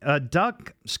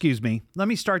Let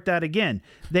me start that again.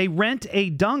 They rent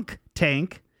a dunk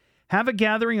tank. Have a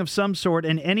gathering of some sort,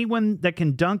 and anyone that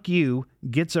can dunk you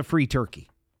gets a free turkey.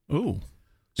 Ooh,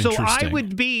 so I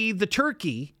would be the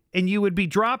turkey, and you would be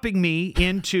dropping me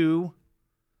into,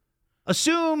 I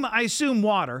assume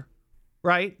water,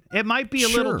 right? It might be a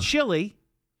little chilly.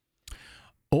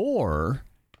 Or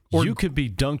you could be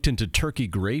dunked into turkey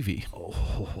gravy.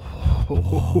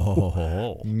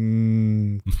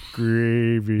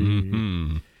 Gravy.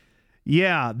 Mm-hmm.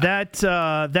 Yeah, that's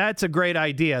a great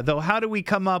idea. Though, how do we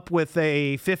come up with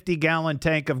a 50-gallon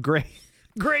tank of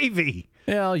gravy?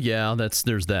 Well, yeah,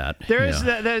 there's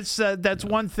that. That's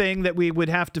one thing that we would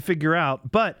have to figure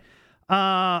out. But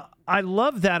I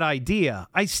love that idea.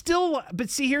 But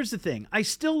see, here's the thing. I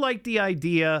still like the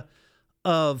idea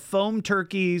of foam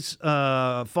turkeys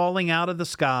falling out of the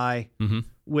sky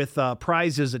with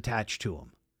prizes attached to them.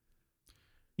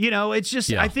 It's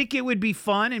just, I think it would be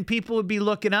fun, and people would be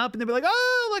looking up, and they'd be like,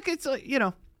 oh, look, it's,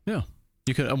 Yeah.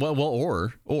 You could,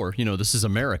 or, this is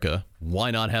America.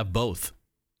 Why not have both?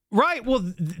 Right.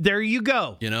 Well, there you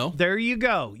go. There you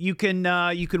go. You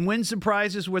can win some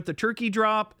prizes with the turkey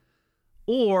drop,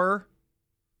 or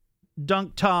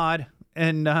dunk Todd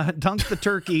and dunk the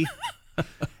turkey.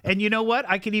 And you know what?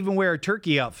 I could even wear a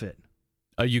turkey outfit.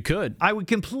 You could. I would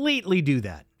completely do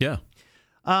that. Yeah.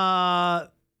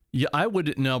 Yeah, I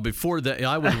would. Now, before that,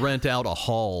 I would rent out a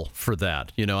hall for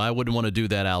that. I wouldn't want to do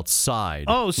that outside.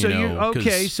 Oh, so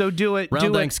okay? So do it.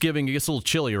 Around Thanksgiving, it gets a little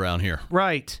chilly around here.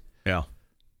 Right. Yeah.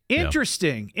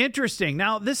 Interesting.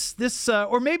 Now, this,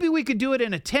 or maybe we could do it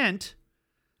in a tent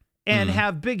and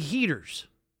have big heaters.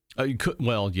 You could.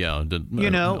 Well, yeah.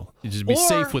 You just be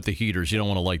safe with the heaters. You don't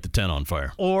want to light the tent on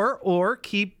fire. Or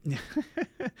keep.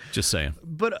 Just saying.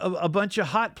 Put a bunch of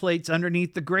hot plates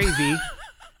underneath the gravy.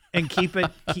 And keep it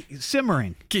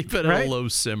simmering. Keep it at a low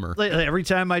simmer. Every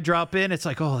time I drop in, it's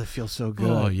like, oh, it feels so good.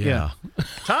 Oh, yeah.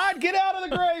 Todd, get out of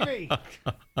the gravy.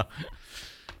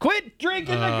 Quit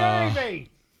drinking the gravy.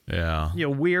 Yeah. You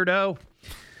weirdo.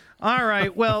 All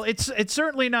right. Well, it's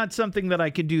certainly not something that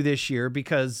I can do this year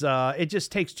because it just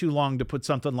takes too long to put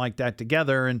something like that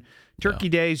together. And Turkey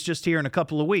Day is just here in a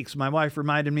couple of weeks. My wife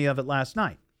reminded me of it last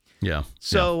night. Yeah.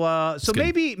 So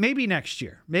maybe next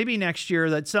year. Maybe next year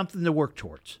that's something to work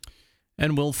towards.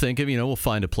 And we'll think of, we'll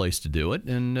find a place to do it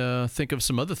and think of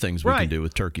some other things we can do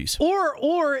with turkeys.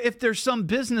 Or if there's some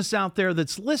business out there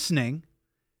that's listening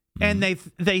and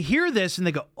they hear this and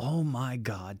they go, "Oh my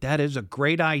God, that is a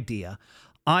great idea.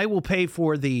 I will pay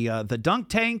for the dunk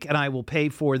tank and I will pay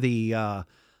for the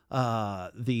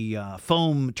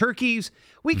foam turkeys."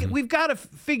 We've got to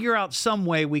figure out some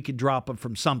way we could drop them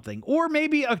from something, or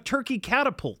maybe a turkey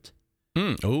catapult.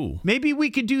 Maybe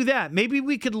we could do that. Maybe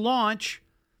we could launch,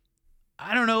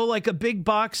 I don't know, like a big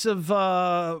box of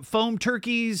foam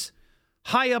turkeys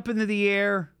high up into the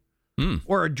air,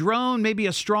 or a drone, maybe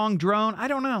a strong drone. I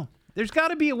don't know. There's got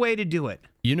to be a way to do it.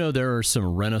 There are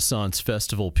some Renaissance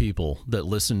Festival people that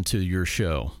listen to your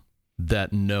show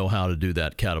that know how to do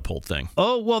that catapult thing.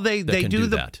 Oh, well, they do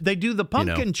the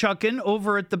pumpkin chucking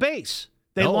over at the base.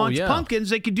 They launch pumpkins.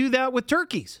 They could do that with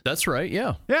turkeys. That's right.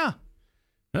 Yeah. Yeah.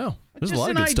 No, there's just a lot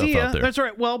of good idea. stuff out there. That's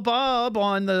right. Well, Bob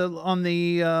on the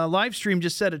live stream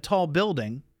just said a tall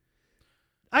building.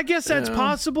 I guess that's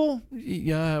possible.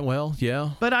 Yeah. Well,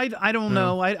 yeah. But I don't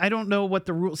know. I don't know what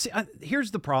the rules. See, here's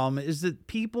the problem: is that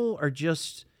people are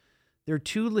they're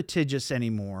too litigious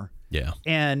anymore. Yeah.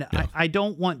 And I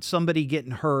don't want somebody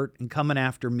getting hurt and coming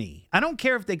after me. I don't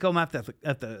care if they come after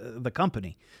the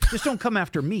company. Just don't come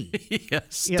after me.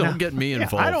 Yes. Don't get me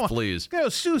involved, please.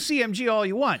 Sue CMG all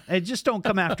you want. Just don't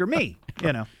come after me,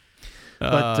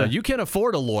 But you can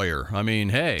afford a lawyer. I mean,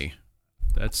 hey,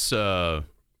 that's,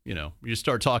 you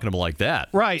start talking to them like that.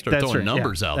 Right. Start throwing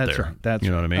numbers out that's there. Right. That's you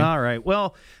know what I mean? All right.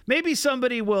 Well, maybe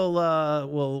somebody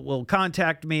will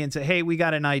contact me and say, hey, we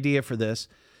got an idea for this.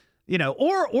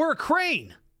 Or a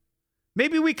crane.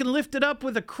 Maybe we can lift it up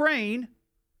with a crane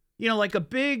like a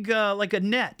big, like a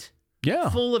net. Yeah.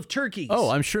 Full of turkeys. Oh,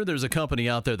 I'm sure there's a company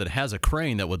out there that has a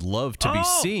crane that would love to be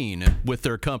seen with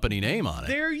their company name on it.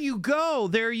 There you go.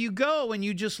 There you go. And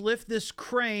you just lift this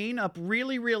crane up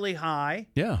really, really high.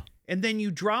 Yeah. And then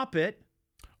you drop it.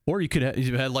 Or you could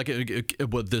have like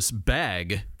with this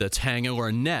bag that's hanging, or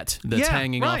a net that's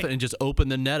hanging off it, and just open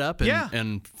the net up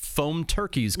and foam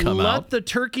turkeys come out. Let the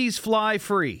turkeys fly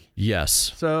free.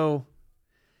 Yes. So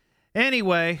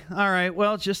anyway, all right.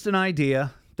 Well, just an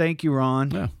idea. Thank you,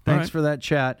 Ron. Yeah, thanks for that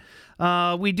chat.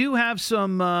 We do have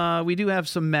some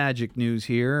magic news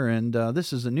here, and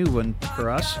this is a new one for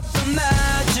us. The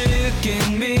magic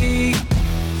in me.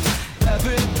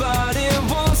 Everybody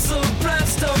wants a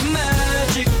blast of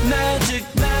magic, magic,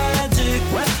 magic,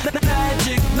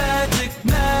 magic, magic, magic,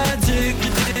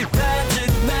 magic,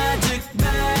 magic,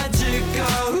 magic.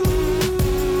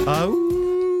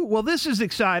 Oh, well, this is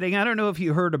exciting. I don't know if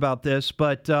you heard about this,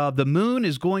 but the moon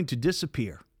is going to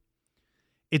disappear.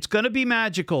 It's going to be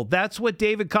magical. That's what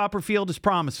David Copperfield is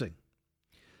promising.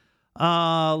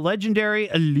 Legendary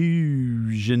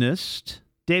illusionist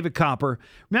David Copper.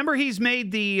 Remember, he's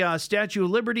made the Statue of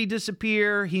Liberty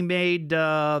disappear. He made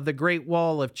the Great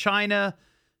Wall of China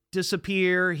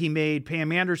disappear. He made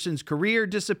Pam Anderson's career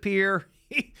disappear.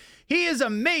 He is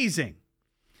amazing.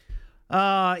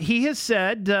 He has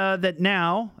said that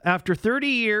now, after 30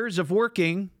 years of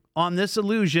working on this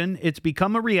illusion, it's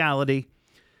become a reality.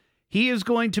 He is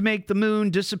going to make the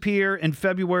moon disappear in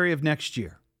February of next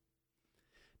year.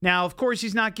 Now, of course,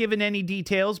 he's not given any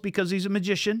details because he's a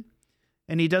magician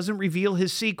and he doesn't reveal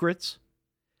his secrets.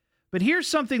 But here's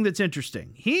something that's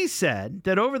interesting. He said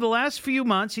that over the last few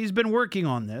months he's been working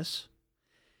on this.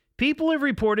 People have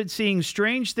reported seeing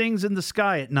strange things in the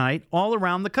sky at night all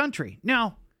around the country.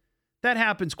 Now, that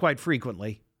happens quite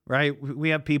frequently, right? We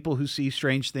have people who see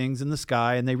strange things in the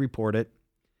sky and they report it.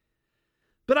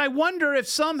 But I wonder if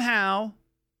somehow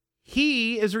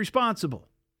he is responsible.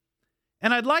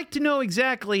 And I'd like to know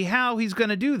exactly how he's going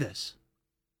to do this.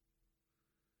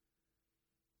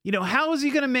 How is he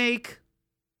going to make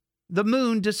the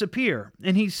moon disappear?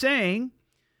 And he's saying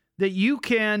that you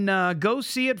can go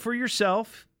see it for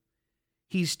yourself.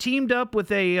 He's teamed up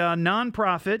with a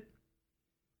nonprofit.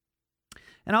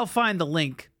 And I'll find the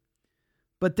link.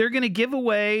 But they're going to give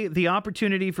away the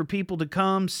opportunity for people to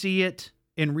come see it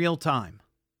in real time.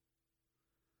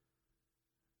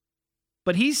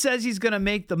 But he says he's going to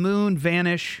make the moon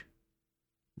vanish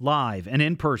live and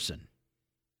in person.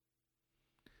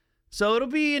 So it'll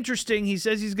be interesting. He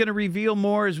says he's going to reveal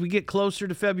more as we get closer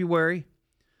to February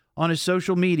on his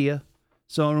social media.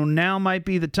 So now might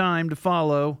be the time to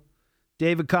follow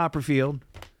David Copperfield,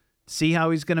 see how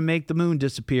he's going to make the moon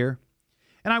disappear.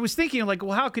 And I was thinking,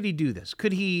 well, how could he do this?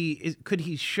 Could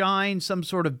he shine some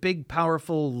sort of big,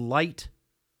 powerful light,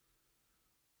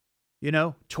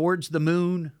 towards the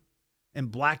moon and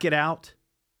black it out?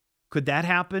 Could that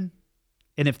happen?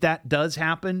 And if that does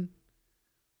happen,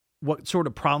 what sort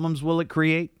of problems will it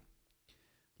create?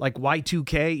 Like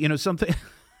Y2K,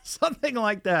 something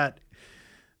like that.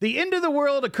 The end of the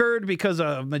world occurred because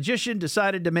a magician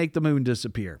decided to make the moon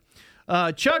disappear.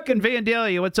 Chuck in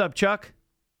Vandalia, what's up, Chuck?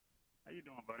 How you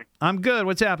doing, buddy? I'm good.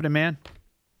 What's happening, man?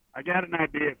 I got an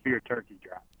idea for your turkey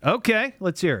drop. Okay,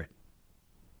 let's hear it.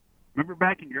 Remember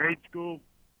back in grade school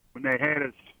when they had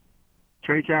us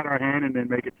trace out our hand and then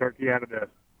make a turkey out of the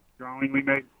drawing we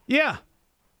made? Yeah.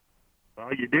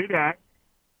 Well, you do that,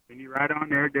 and you write on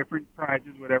there different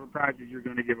prizes, whatever prizes you're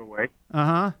going to give away.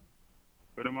 Uh-huh.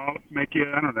 Put them all, make you,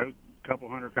 a couple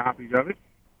hundred copies of it.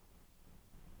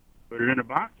 Put it in a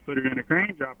box, put it in a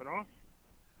crane, drop it off,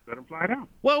 let them fly down.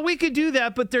 Well, we could do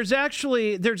that, but there's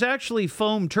actually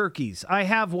foam turkeys. I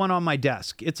have one on my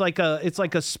desk. It's like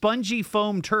a spongy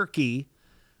foam turkey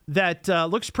that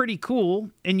looks pretty cool,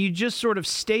 and you just sort of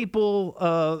staple,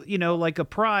 like a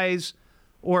prize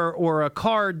or a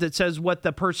card that says what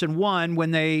the person won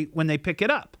when they pick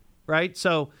it up, right?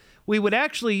 So we would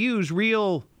actually use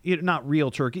real, not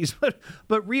real turkeys,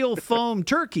 but real foam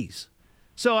turkeys.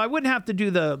 So I wouldn't have to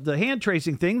do the hand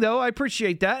tracing thing, though. I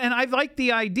appreciate that, and I like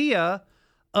the idea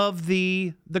of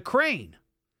the crane.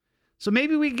 So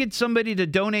maybe we can get somebody to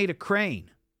donate a crane,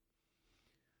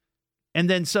 and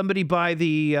then somebody buy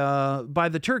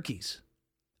the turkeys.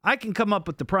 I can come up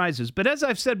with the prizes, but as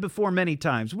I've said before many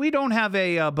times, we don't have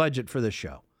a budget for this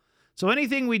show. So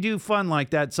anything we do fun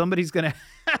like that, somebody's going to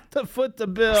have to foot the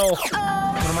bill. What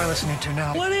am I listening to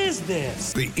now? What is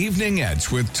this? The Evening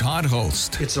Edge with Todd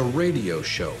Hollst. It's a radio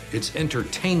show. It's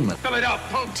entertainment. Fill it up,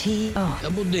 punk. T-O.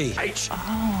 Double D. H.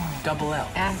 Oh. Double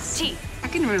L. S-T. I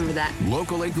can remember that.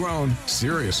 Locally grown,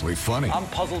 seriously funny. I'm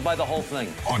puzzled by the whole thing.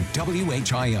 On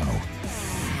WHIO.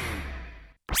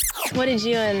 What did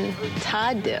you and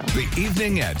Todd do? The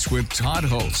Evening Edge with Todd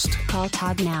Hollst. Call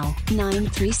Todd now,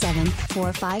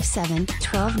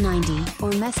 937-457-1290,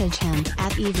 or message him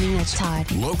at Evening Edge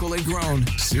Todd. Locally grown,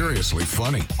 seriously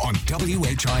funny on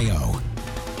WHIO.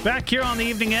 Back here on the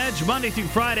Evening Edge, Monday through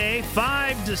Friday,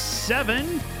 5 to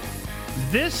 7.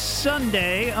 This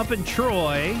Sunday up in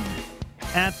Troy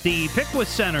at the Piqua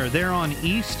Center there on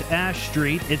East Ash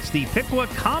Street. It's the Piqua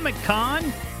Comic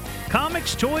Con.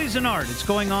 Comics, Toys, and Art. It's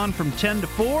going on from 10 to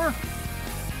 4.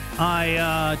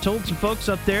 I told some folks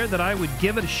up there that I would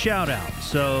give it a shout-out.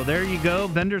 So there you go.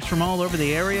 Vendors from all over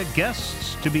the area.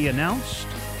 Guests to be announced.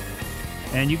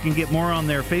 And you can get more on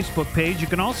their Facebook page. You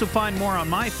can also find more on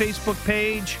my Facebook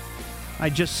page. I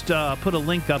just put a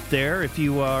link up there if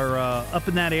you are up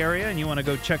in that area and you want to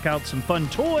go check out some fun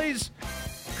toys,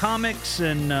 comics,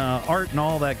 and art and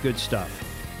all that good stuff.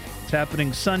 It's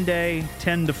happening Sunday,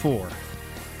 10 to 4.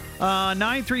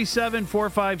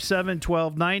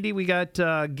 937-457-1290. We got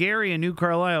Gary in New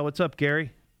Carlisle. What's up,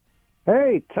 Gary?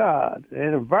 Hey, Todd.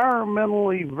 An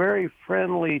environmentally very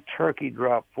friendly turkey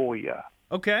drop for you.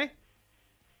 Okay.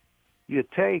 You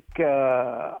take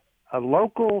a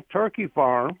local turkey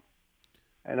farm,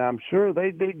 and I'm sure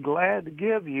they'd be glad to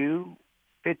give you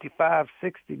 55,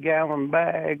 60-gallon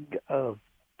bag of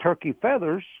turkey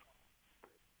feathers,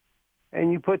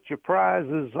 and you put your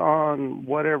prizes on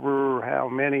how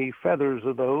many feathers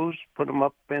of those, put them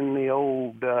up in the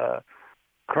old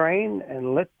crane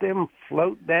and let them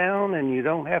float down, and you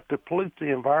don't have to pollute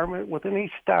the environment with any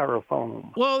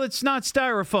styrofoam. Well, it's not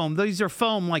styrofoam. These are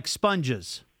foam like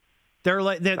sponges.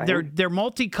 They're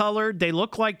multicolored. They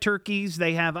look like turkeys.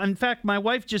 They have, in fact, my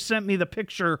wife just sent me the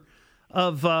picture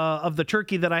of the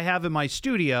turkey that I have in my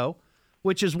studio,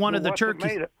 which is one of the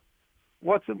turkeys.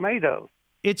 What's it made of?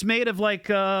 It's made of like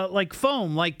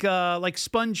foam, like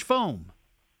sponge foam.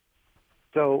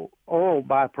 So oil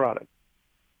byproduct.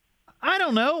 I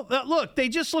don't know. Look, they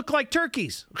just look like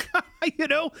turkeys,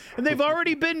 and they've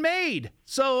already been made.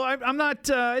 So I'm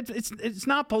not. It's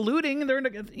not polluting. They're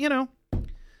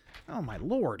Oh my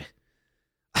Lord!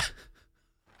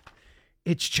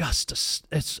 It's just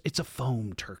it's a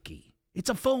foam turkey.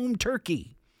 It's a foam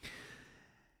turkey.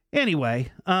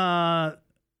 Anyway, I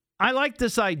like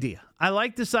this idea. I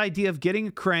like this idea of getting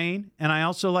a crane, and I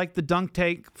also like the dunk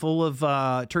tank full of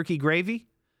turkey gravy.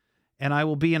 And I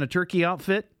will be in a turkey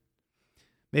outfit,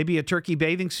 maybe a turkey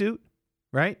bathing suit,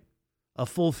 right? A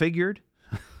full-figured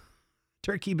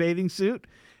turkey bathing suit,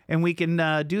 and we can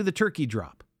do the turkey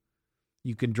drop.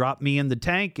 You can drop me in the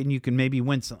tank, and you can maybe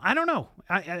win some. I don't know.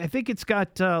 I think it's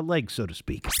got legs, so to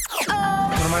speak.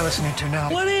 What am I listening to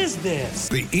now? What is this?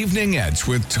 The Evening Edge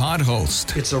with Todd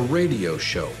Hollst. It's a radio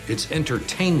show. It's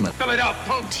entertainment. Fill it up,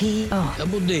 punk. T-O.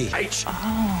 Double D. H.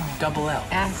 Oh. Double L.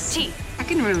 S-T. I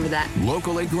can remember that.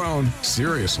 Locally grown,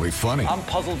 seriously funny I'm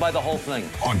puzzled by the whole thing.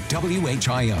 on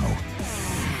WHIO.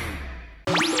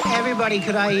 Everybody,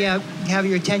 could I have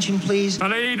your attention, please? I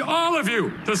need all of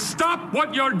you to stop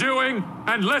what you're doing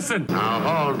and listen. Now,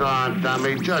 hold on,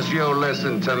 dummy. Just you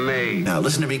listen to me. Now,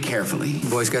 listen to me carefully. You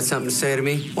boys got something to say to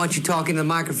me? Why don't you talk into the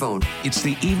microphone? It's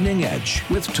the Evening Edge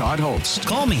with Todd Hollst.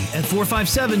 Call me at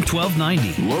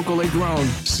 457-1290. Locally grown,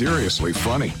 seriously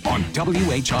funny on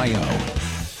WHIO.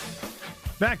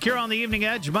 Back here on the Evening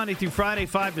Edge, Monday through Friday,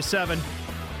 5 to 7.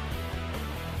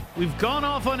 We've gone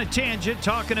off on a tangent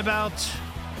talking about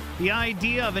the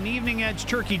idea of an Evening Edge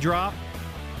turkey drop.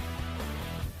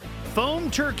 Foam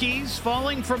turkeys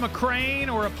falling from a crane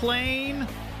or a plane,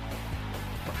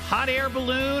 hot air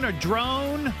balloon or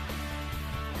drone.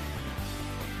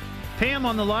 Pam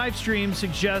on the live stream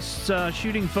suggests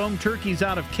shooting foam turkeys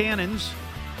out of cannons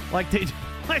like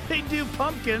they do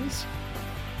pumpkins.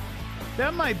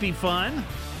 That might be fun.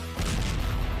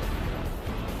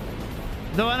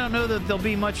 Though I don't know that there'll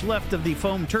be much left of the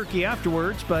foam turkey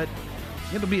afterwards, but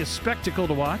it'll be a spectacle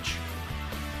to watch.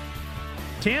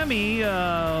 Tammy,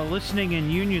 listening in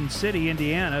Union City,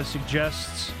 Indiana,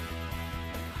 suggests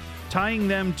tying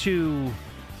them to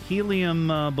helium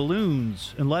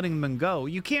balloons and letting them go.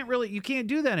 You can't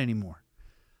do that anymore.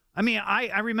 I mean,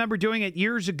 I remember doing it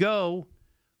years ago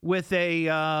with a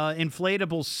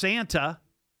inflatable Santa,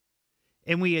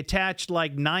 and we attached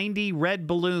like 90 red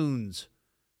balloons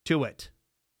to it.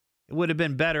 It would have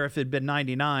been better if it had been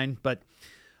 99, but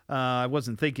I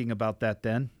wasn't thinking about that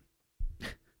then.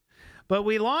 But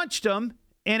we launched them,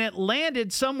 and it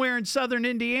landed somewhere in southern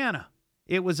Indiana.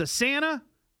 It was a Santa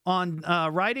on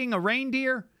riding a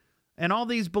reindeer and all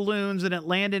these balloons, and it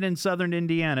landed in southern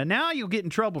Indiana. Now you'll get in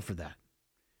trouble for that.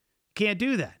 Can't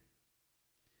do that.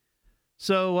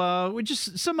 So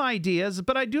just some ideas,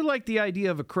 but I do like the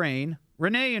idea of a crane.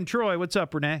 Renee and Troy, what's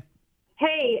up, Renee?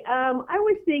 Hey, I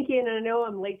was thinking, and I know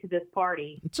I'm late to this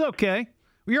party. It's okay.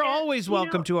 You're always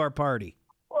welcome to our party.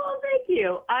 Well, thank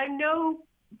you. I'm no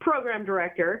program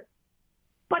director,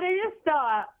 but I just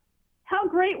thought, how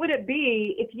great would it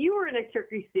be if you were in a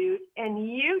turkey suit and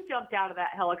you jumped out of that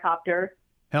helicopter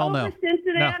Hell over no.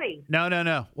 Cincinnati?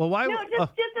 No. Well, why? No, just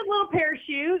a little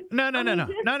parachute. No.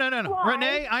 Fly.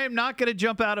 Renee, I am not going to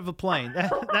jump out of a plane.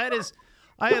 That is.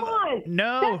 Come on.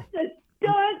 No. That's the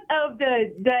stunt of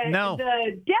the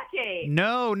decade.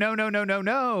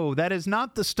 No. That is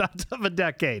not the stunt of a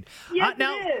decade. Yes,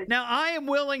 now, it is. Now, I am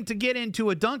willing to get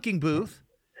into a dunking booth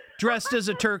dressed as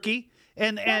a turkey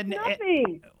and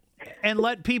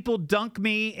let people dunk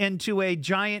me into a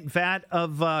giant vat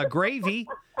of gravy.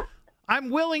 I'm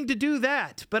willing to do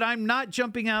that, but I'm not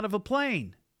jumping out of a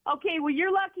plane. Okay, well,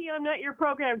 you're lucky I'm not your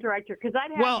program director, because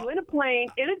I'd have you in a plane,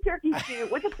 in a turkey suit,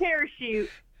 with a parachute,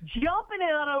 jumping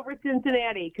out over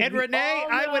Cincinnati. And Renee,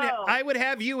 I would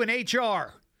have you in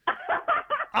HR.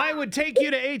 I would take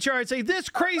you to HR and say, this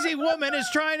crazy woman is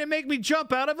trying to make me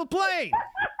jump out of a plane.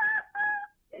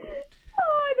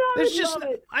 There's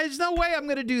no way I'm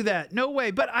going to do that. No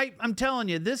way. But I'm telling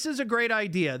you, this is a great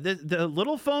idea. The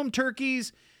little foam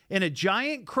turkeys in a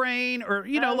giant crane, or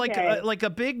like a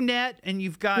big net, and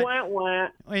you've got. Wah.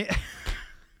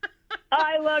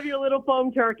 I love your little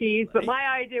foam turkeys, but my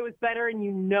idea was better, and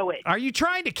you know it. Are you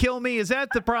trying to kill me? Is that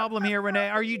the problem here, Renee?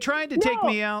 Are you trying to take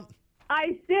me out?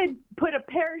 I said put a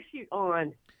parachute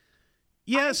on.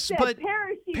 Yes, but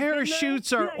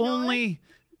parachutes are only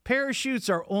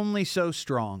so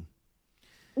strong.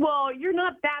 Well, you're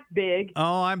not that big.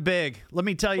 Oh, I'm big. Let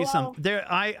me tell you something.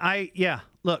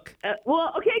 Look.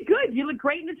 Well, okay, good. You look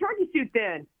great in a turkey suit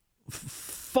then.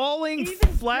 Falling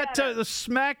flat to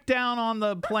smack down on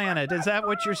the planet. Is that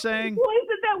what you're saying? Well,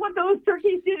 isn't that what those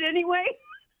turkeys did anyway?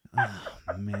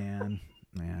 Oh, man.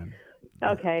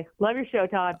 Okay. Love your show,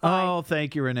 Todd. Bye. Oh,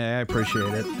 thank you, Renee. I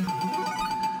appreciate it.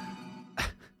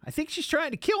 I think she's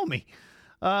trying to kill me.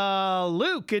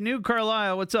 Luke in New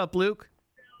Carlisle. What's up, Luke?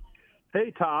 Hey,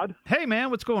 Todd. Hey,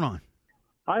 man. What's going on?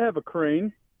 I have a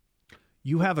crane.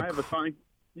 You have I have a sign.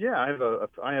 Yeah,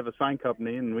 I have a sign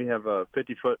company, and we have a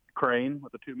 50-foot crane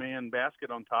with a 2-man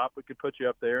basket on top. We could put you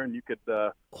up there, and you could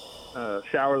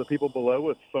shower the people below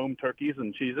with foam turkeys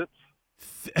and Cheez-Its.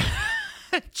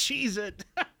 Cheez-It.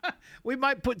 We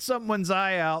might put someone's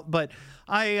eye out, but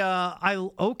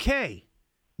okay.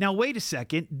 Now, wait a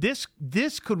second. This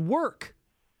could work.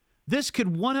 This could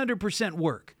 100%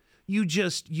 work.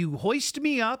 You hoist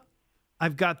me up.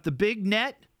 I've got the big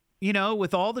net,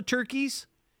 with all the turkeys,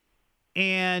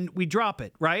 and we drop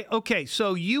it, right? Okay,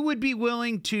 so you would be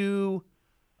willing to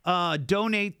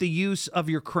donate the use of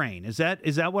your crane. Is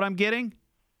that what I'm getting?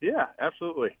 Yeah,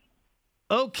 absolutely.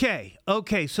 Okay.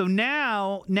 So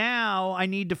now I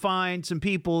need to find some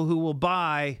people who will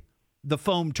buy the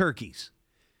foam turkeys.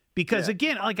 Because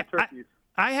again, like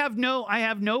I have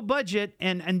no budget,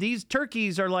 and these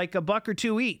turkeys are like $1 or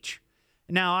 $2 each.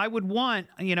 Now I would want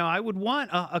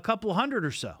a couple hundred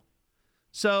or so.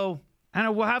 So,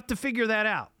 and we'll have to figure that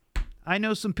out. I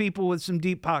know some people with some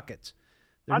deep pockets.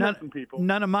 I know some people.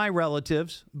 None of my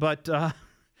relatives, but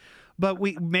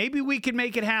maybe we can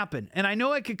make it happen. And I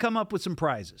know I could come up with some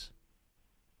prizes.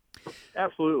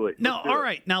 Absolutely. Now, all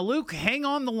right. Now, Luke, hang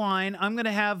on the line. I'm going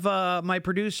to have my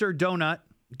producer, Donut,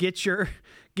 get your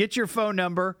phone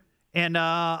number, and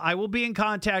I will be in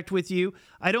contact with you.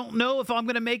 I don't know if I'm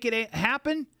going to make it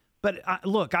happen, but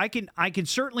look, I can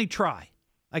certainly try.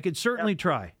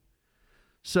 Try.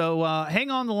 So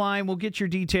hang on the line. We'll get your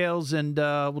details, and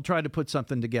we'll try to put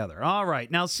something together. All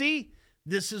right. Now, see,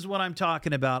 this is what I'm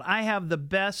talking about. I have the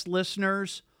best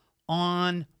listeners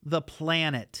on the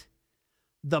planet.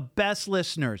 The best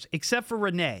listeners, except for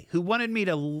Renee, who wanted me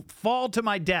to fall to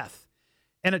my death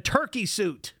in a turkey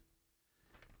suit.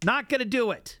 Not going to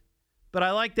do it, but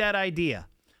I like that idea.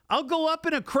 I'll go up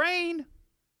in a crane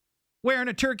wearing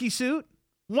a turkey suit,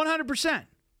 100%.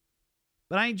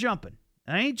 But I ain't jumping.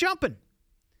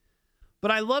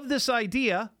 But I love this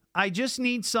idea. I just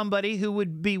need somebody who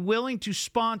would be willing to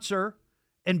sponsor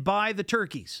and buy the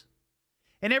turkeys.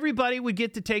 And everybody would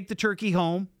get to take the turkey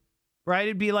home, right?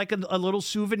 It'd be like a little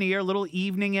souvenir, a little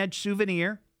evening edge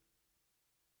souvenir.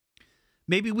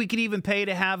 Maybe we could even pay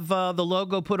to have the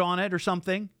logo put on it or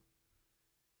something.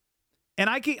 And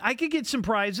I could get some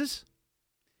prizes.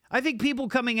 I think people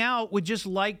coming out would just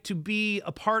like to be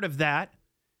a part of that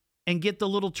and get the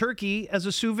little turkey as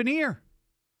a souvenir.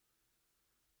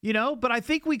 But I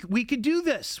think we could do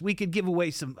this. We could give away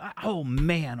some. Oh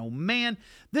man.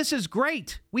 This is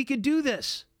great. We could do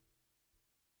this.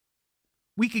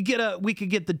 We could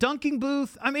get the dunking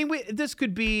booth. I mean, this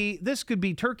could be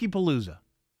Turkey Palooza.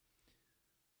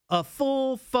 a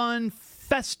full, fun,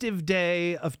 festive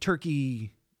day of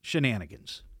turkey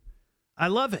shenanigans. I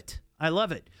love it. I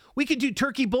love it. We could do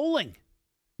turkey bowling.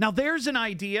 Now, there's an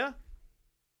idea.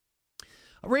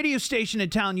 A radio station in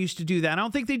town used to do that. I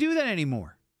don't think they do that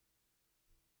anymore.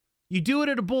 You do it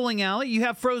at a bowling alley. You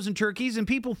have frozen turkeys, and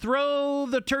people throw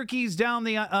the turkeys down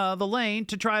the lane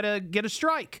to try to get a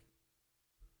strike.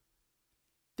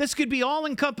 This could be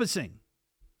all-encompassing.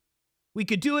 We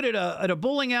could do it at a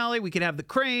bowling alley. We could have the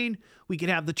crane. We could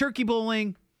have the turkey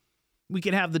bowling. We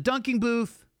could have the dunking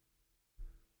booth.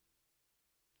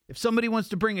 If somebody wants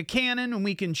to bring a cannon and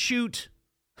we can shoot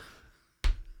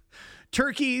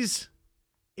turkeys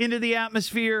into the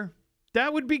atmosphere,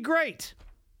 that would be great.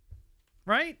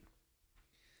 Right?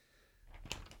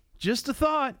 Just a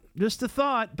thought,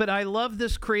 but I love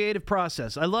this creative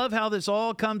process. I love how this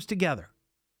all comes together.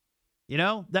 You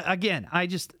know, again, I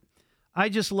just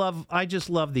love the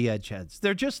Edgeheads.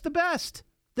 They're just the best.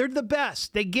 They're the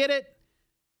best. They get it.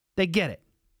 They get it.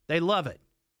 They love it.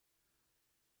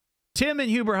 Tim in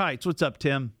Huber Heights. What's up,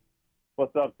 Tim?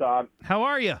 What's up, Todd? How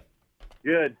are you?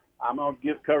 Good. I'm going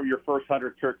to cover your first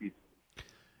 100 turkeys.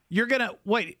 You're going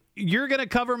to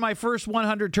cover my first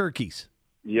 100 turkeys?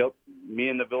 Yep. Me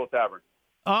and the Villa Tavern.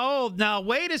 Oh, now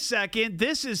wait a second.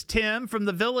 This is Tim from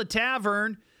the Villa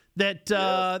Tavern that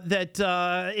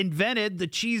invented the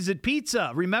Cheez-It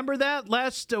Pizza. Remember that?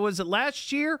 Was it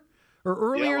last year or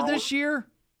earlier this year?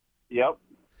 Yep.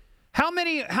 How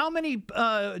many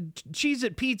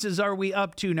Cheez-It Pizzas are we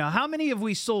up to now? How many have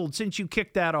we sold since you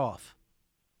kicked that off?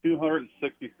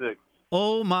 266.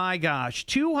 Oh my gosh,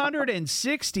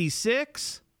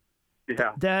 266?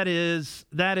 Yeah. That is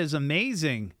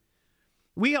amazing.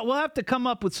 We'll have to come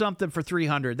up with something for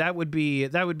 300. That would be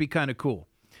kind of cool.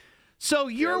 So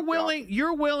you're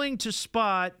willing to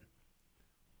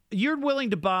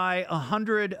buy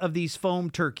 100 of these foam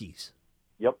turkeys.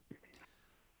 Yep.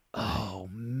 Oh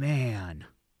man.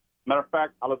 Matter of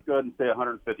fact, let's go ahead and say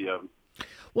 150 of them.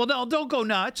 Well, no, don't go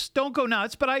nuts.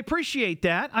 But I appreciate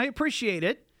that. I appreciate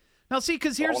it. Now, see,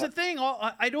 because here's the thing.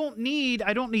 I don't need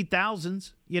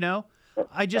thousands. You know,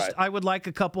 I would like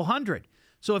a couple hundred.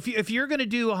 So if you're going to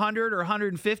do 100 or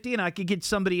 150, and I could get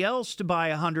somebody else to buy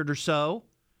 100 or so,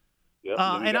 yep,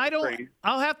 I'll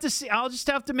just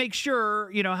have to make sure,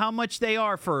 you know, how much they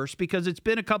are first, because it's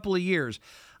been a couple of years.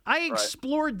 I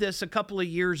explored this a couple of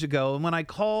years ago, and when I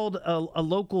called a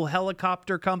local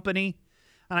helicopter company,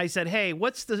 and I said, "Hey,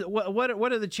 what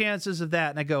are the chances of that?"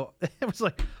 And I go, it was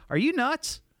like, "Are you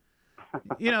nuts?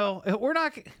 You know,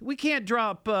 we can't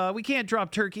drop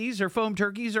turkeys or foam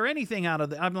turkeys or anything out of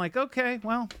the." I'm like, "Okay,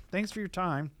 well, thanks for your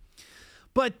time."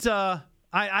 But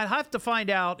I have to find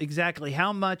out exactly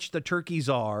how much the turkeys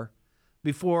are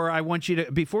before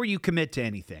you commit to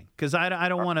anything, because I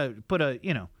don't want to put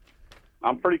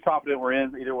I'm pretty confident we're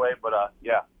in either way, but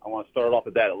yeah, I want to start off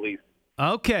with that at least.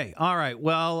 Okay, all right.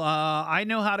 Well, I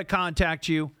know how to contact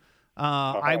you.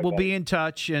 I will be in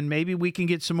touch, and maybe we can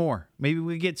get some more. Maybe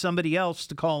we get somebody else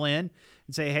to call in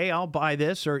and say, "Hey, I'll buy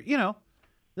this," or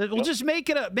we'll just make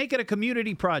it a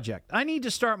community project. I need to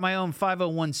start my own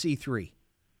 501c3.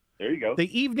 There you go.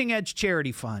 The Evening Edge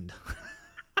Charity Fund.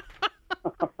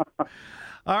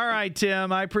 All right,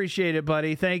 Tim. I appreciate it,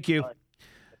 buddy. Thank you. Right.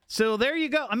 So there you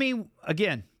go. I mean,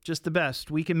 again, just the best.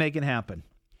 We can make it happen.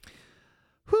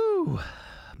 Whew.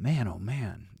 Man, oh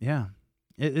man. Yeah.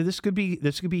 This could be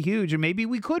huge, and maybe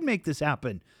we could make this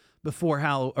happen before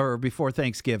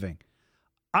Thanksgiving.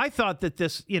 I thought that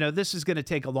this is going to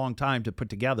take a long time to put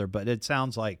together, but it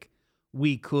sounds like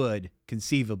we could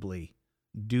conceivably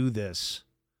do this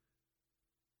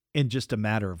in just a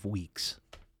matter of weeks.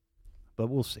 But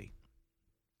we'll see.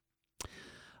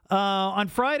 On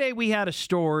Friday, we had a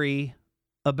story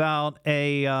about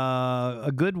a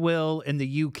Goodwill in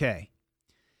the UK.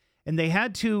 And they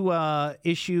had to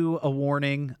issue a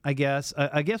warning, I guess.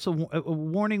 I guess a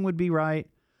warning would be right,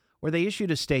 where they issued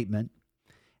a statement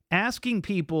asking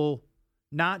people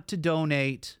not to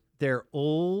donate their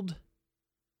old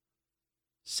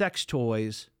sex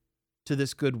toys to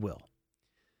this Goodwill.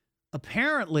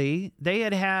 Apparently, they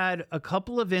had a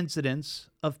couple of incidents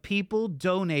of people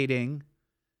donating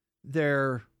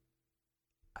their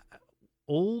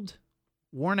old,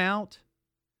 worn out,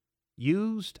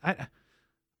 used,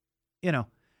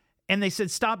 and they said,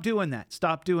 stop doing that.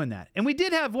 Stop doing that. And we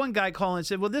did have one guy call and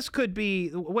said, well, this could be,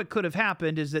 what could have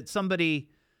happened is that somebody,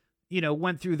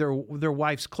 went through their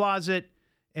wife's closet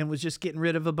and was just getting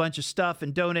rid of a bunch of stuff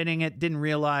and donating it, didn't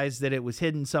realize that it was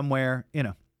hidden somewhere.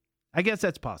 I guess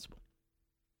that's possible.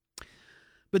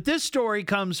 But this story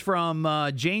comes from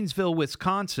Janesville,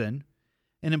 Wisconsin.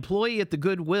 An employee at the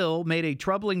Goodwill made a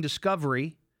troubling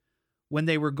discovery when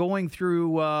they were going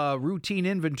through routine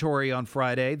inventory on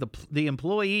Friday, the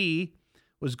employee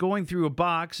was going through a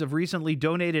box of recently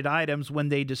donated items when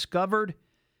they discovered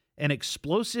an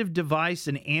explosive device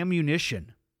and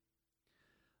ammunition.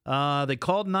 They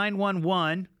called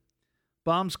 911.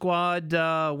 Bomb squad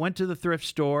went to the thrift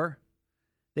store.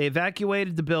 They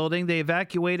evacuated the building. They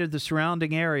evacuated the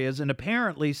surrounding areas, and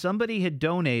apparently somebody had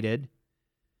donated.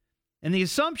 And the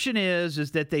assumption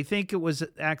is that they think it was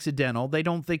accidental. They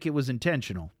don't think it was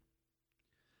intentional.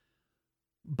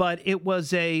 But it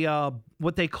was a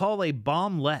what they call a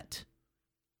bomblet.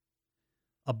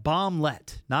 A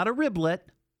bomblet. Not a riblet,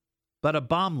 but a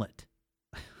bomblet.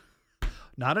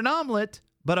 Not an omelet,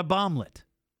 but a bomblet.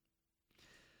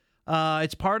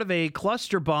 It's part of a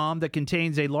cluster bomb that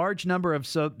contains a large number of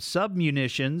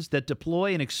sub-munitions that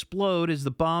deploy and explode as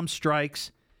the bomb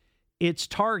strikes its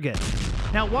target.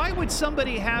 Now, why would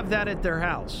somebody have that at their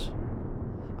house?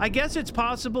 I guess it's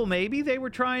possible maybe they were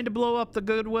trying to blow up the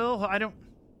Goodwill.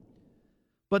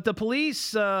 But the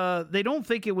police, they don't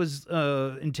think it was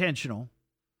intentional.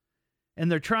 And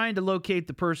they're trying to locate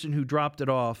the person who dropped it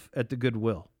off at the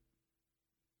Goodwill.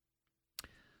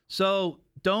 So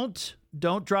don't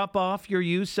drop off your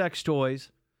used sex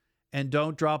toys, and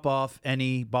don't drop off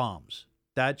any bombs.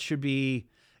 That should be,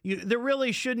 you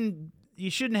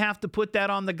shouldn't have to put that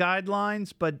on the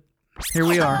guidelines, but here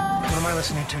we are. What am I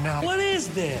listening to now? What is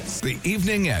this? The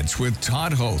Evening Edge with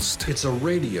Todd Hollst. It's a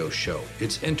radio show.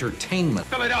 It's entertainment.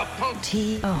 Fill it up, punk.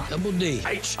 T-O. Double D.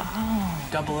 H. Oh.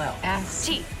 Double L.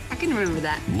 S-T. I can remember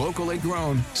that. Locally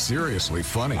grown, seriously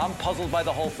funny. I'm puzzled by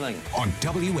the whole thing. On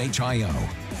WHIO.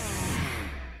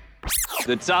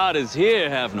 The Todd is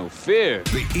here, have no fear.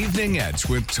 The Evening Edge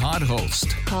with Todd Hollst.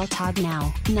 Call Todd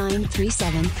now,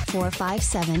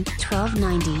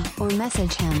 937-457-1290, or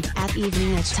message him at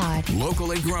Evening Edge Todd.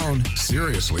 Locally grown,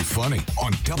 seriously funny.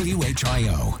 On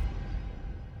WHIO.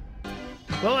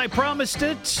 Well, I promised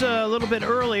it a little bit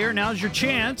earlier. Now's your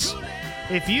chance.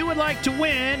 If you would like to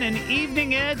win an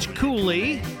Evening Edge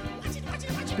Coolie,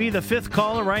 let's be the fifth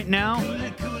caller right now.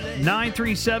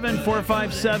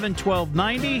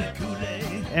 937-457-1290,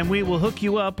 and we will hook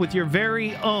you up with your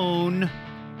very own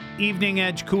Evening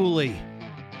Edge Coolie.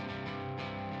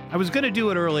 I was going to do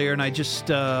it earlier, and I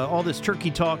just, all this turkey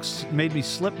talks made me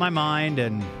slip my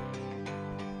mind,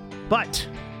 but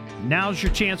now's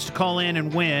your chance to call in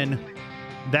and win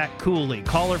that Coolie.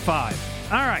 Caller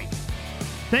 5. All right.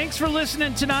 Thanks for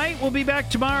listening tonight. We'll be back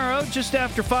tomorrow just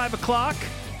after 5 o'clock.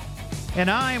 And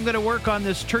I am going to work on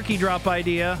this turkey drop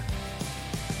idea.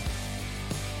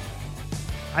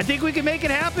 I think we can make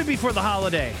it happen before the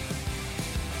holiday.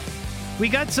 We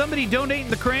got somebody donating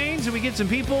the cranes, and we get some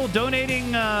people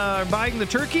donating, buying the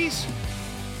turkeys.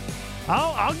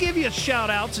 I'll give you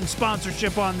shout-outs and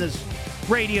sponsorship on this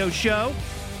radio show.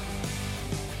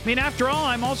 I mean, after all,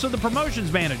 I'm also the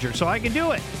promotions manager, so I can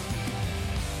do it.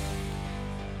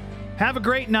 Have a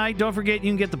great night. Don't forget you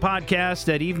can get the podcast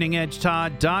at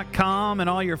eveningedgetodd.com and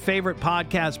all your favorite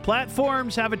podcast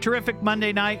platforms. Have a terrific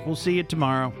Monday night. We'll see you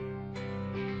tomorrow.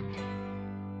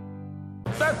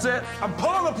 That's it. I'm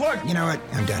pulling the plug. You know what?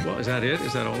 I'm done. Well, is that it?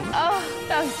 Is that all? Oh,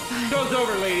 that was fun. Show's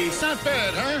over, ladies. Not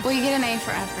bad, huh? Well, you get an A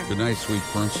for effort. Good night, sweet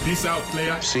prince. Peace out,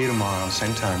 player. See you tomorrow,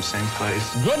 same time, same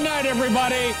place. Good night,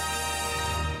 everybody.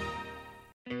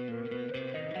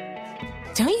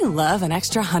 Don't you love an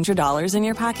extra $100 in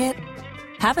your pocket?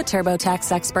 Have a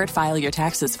TurboTax expert file your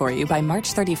taxes for you by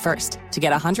March 31st to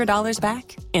get $100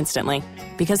 back instantly.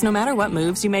 Because no matter what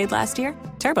moves you made last year,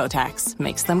 TurboTax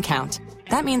makes them count.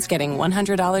 That means getting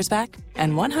 $100 back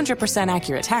and 100%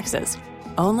 accurate taxes,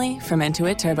 only from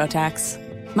Intuit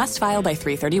TurboTax. Must file by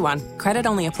 3/31. Credit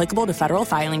only applicable to federal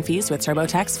filing fees with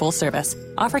TurboTax full service.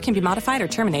 Offer can be modified or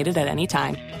terminated at any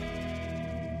time.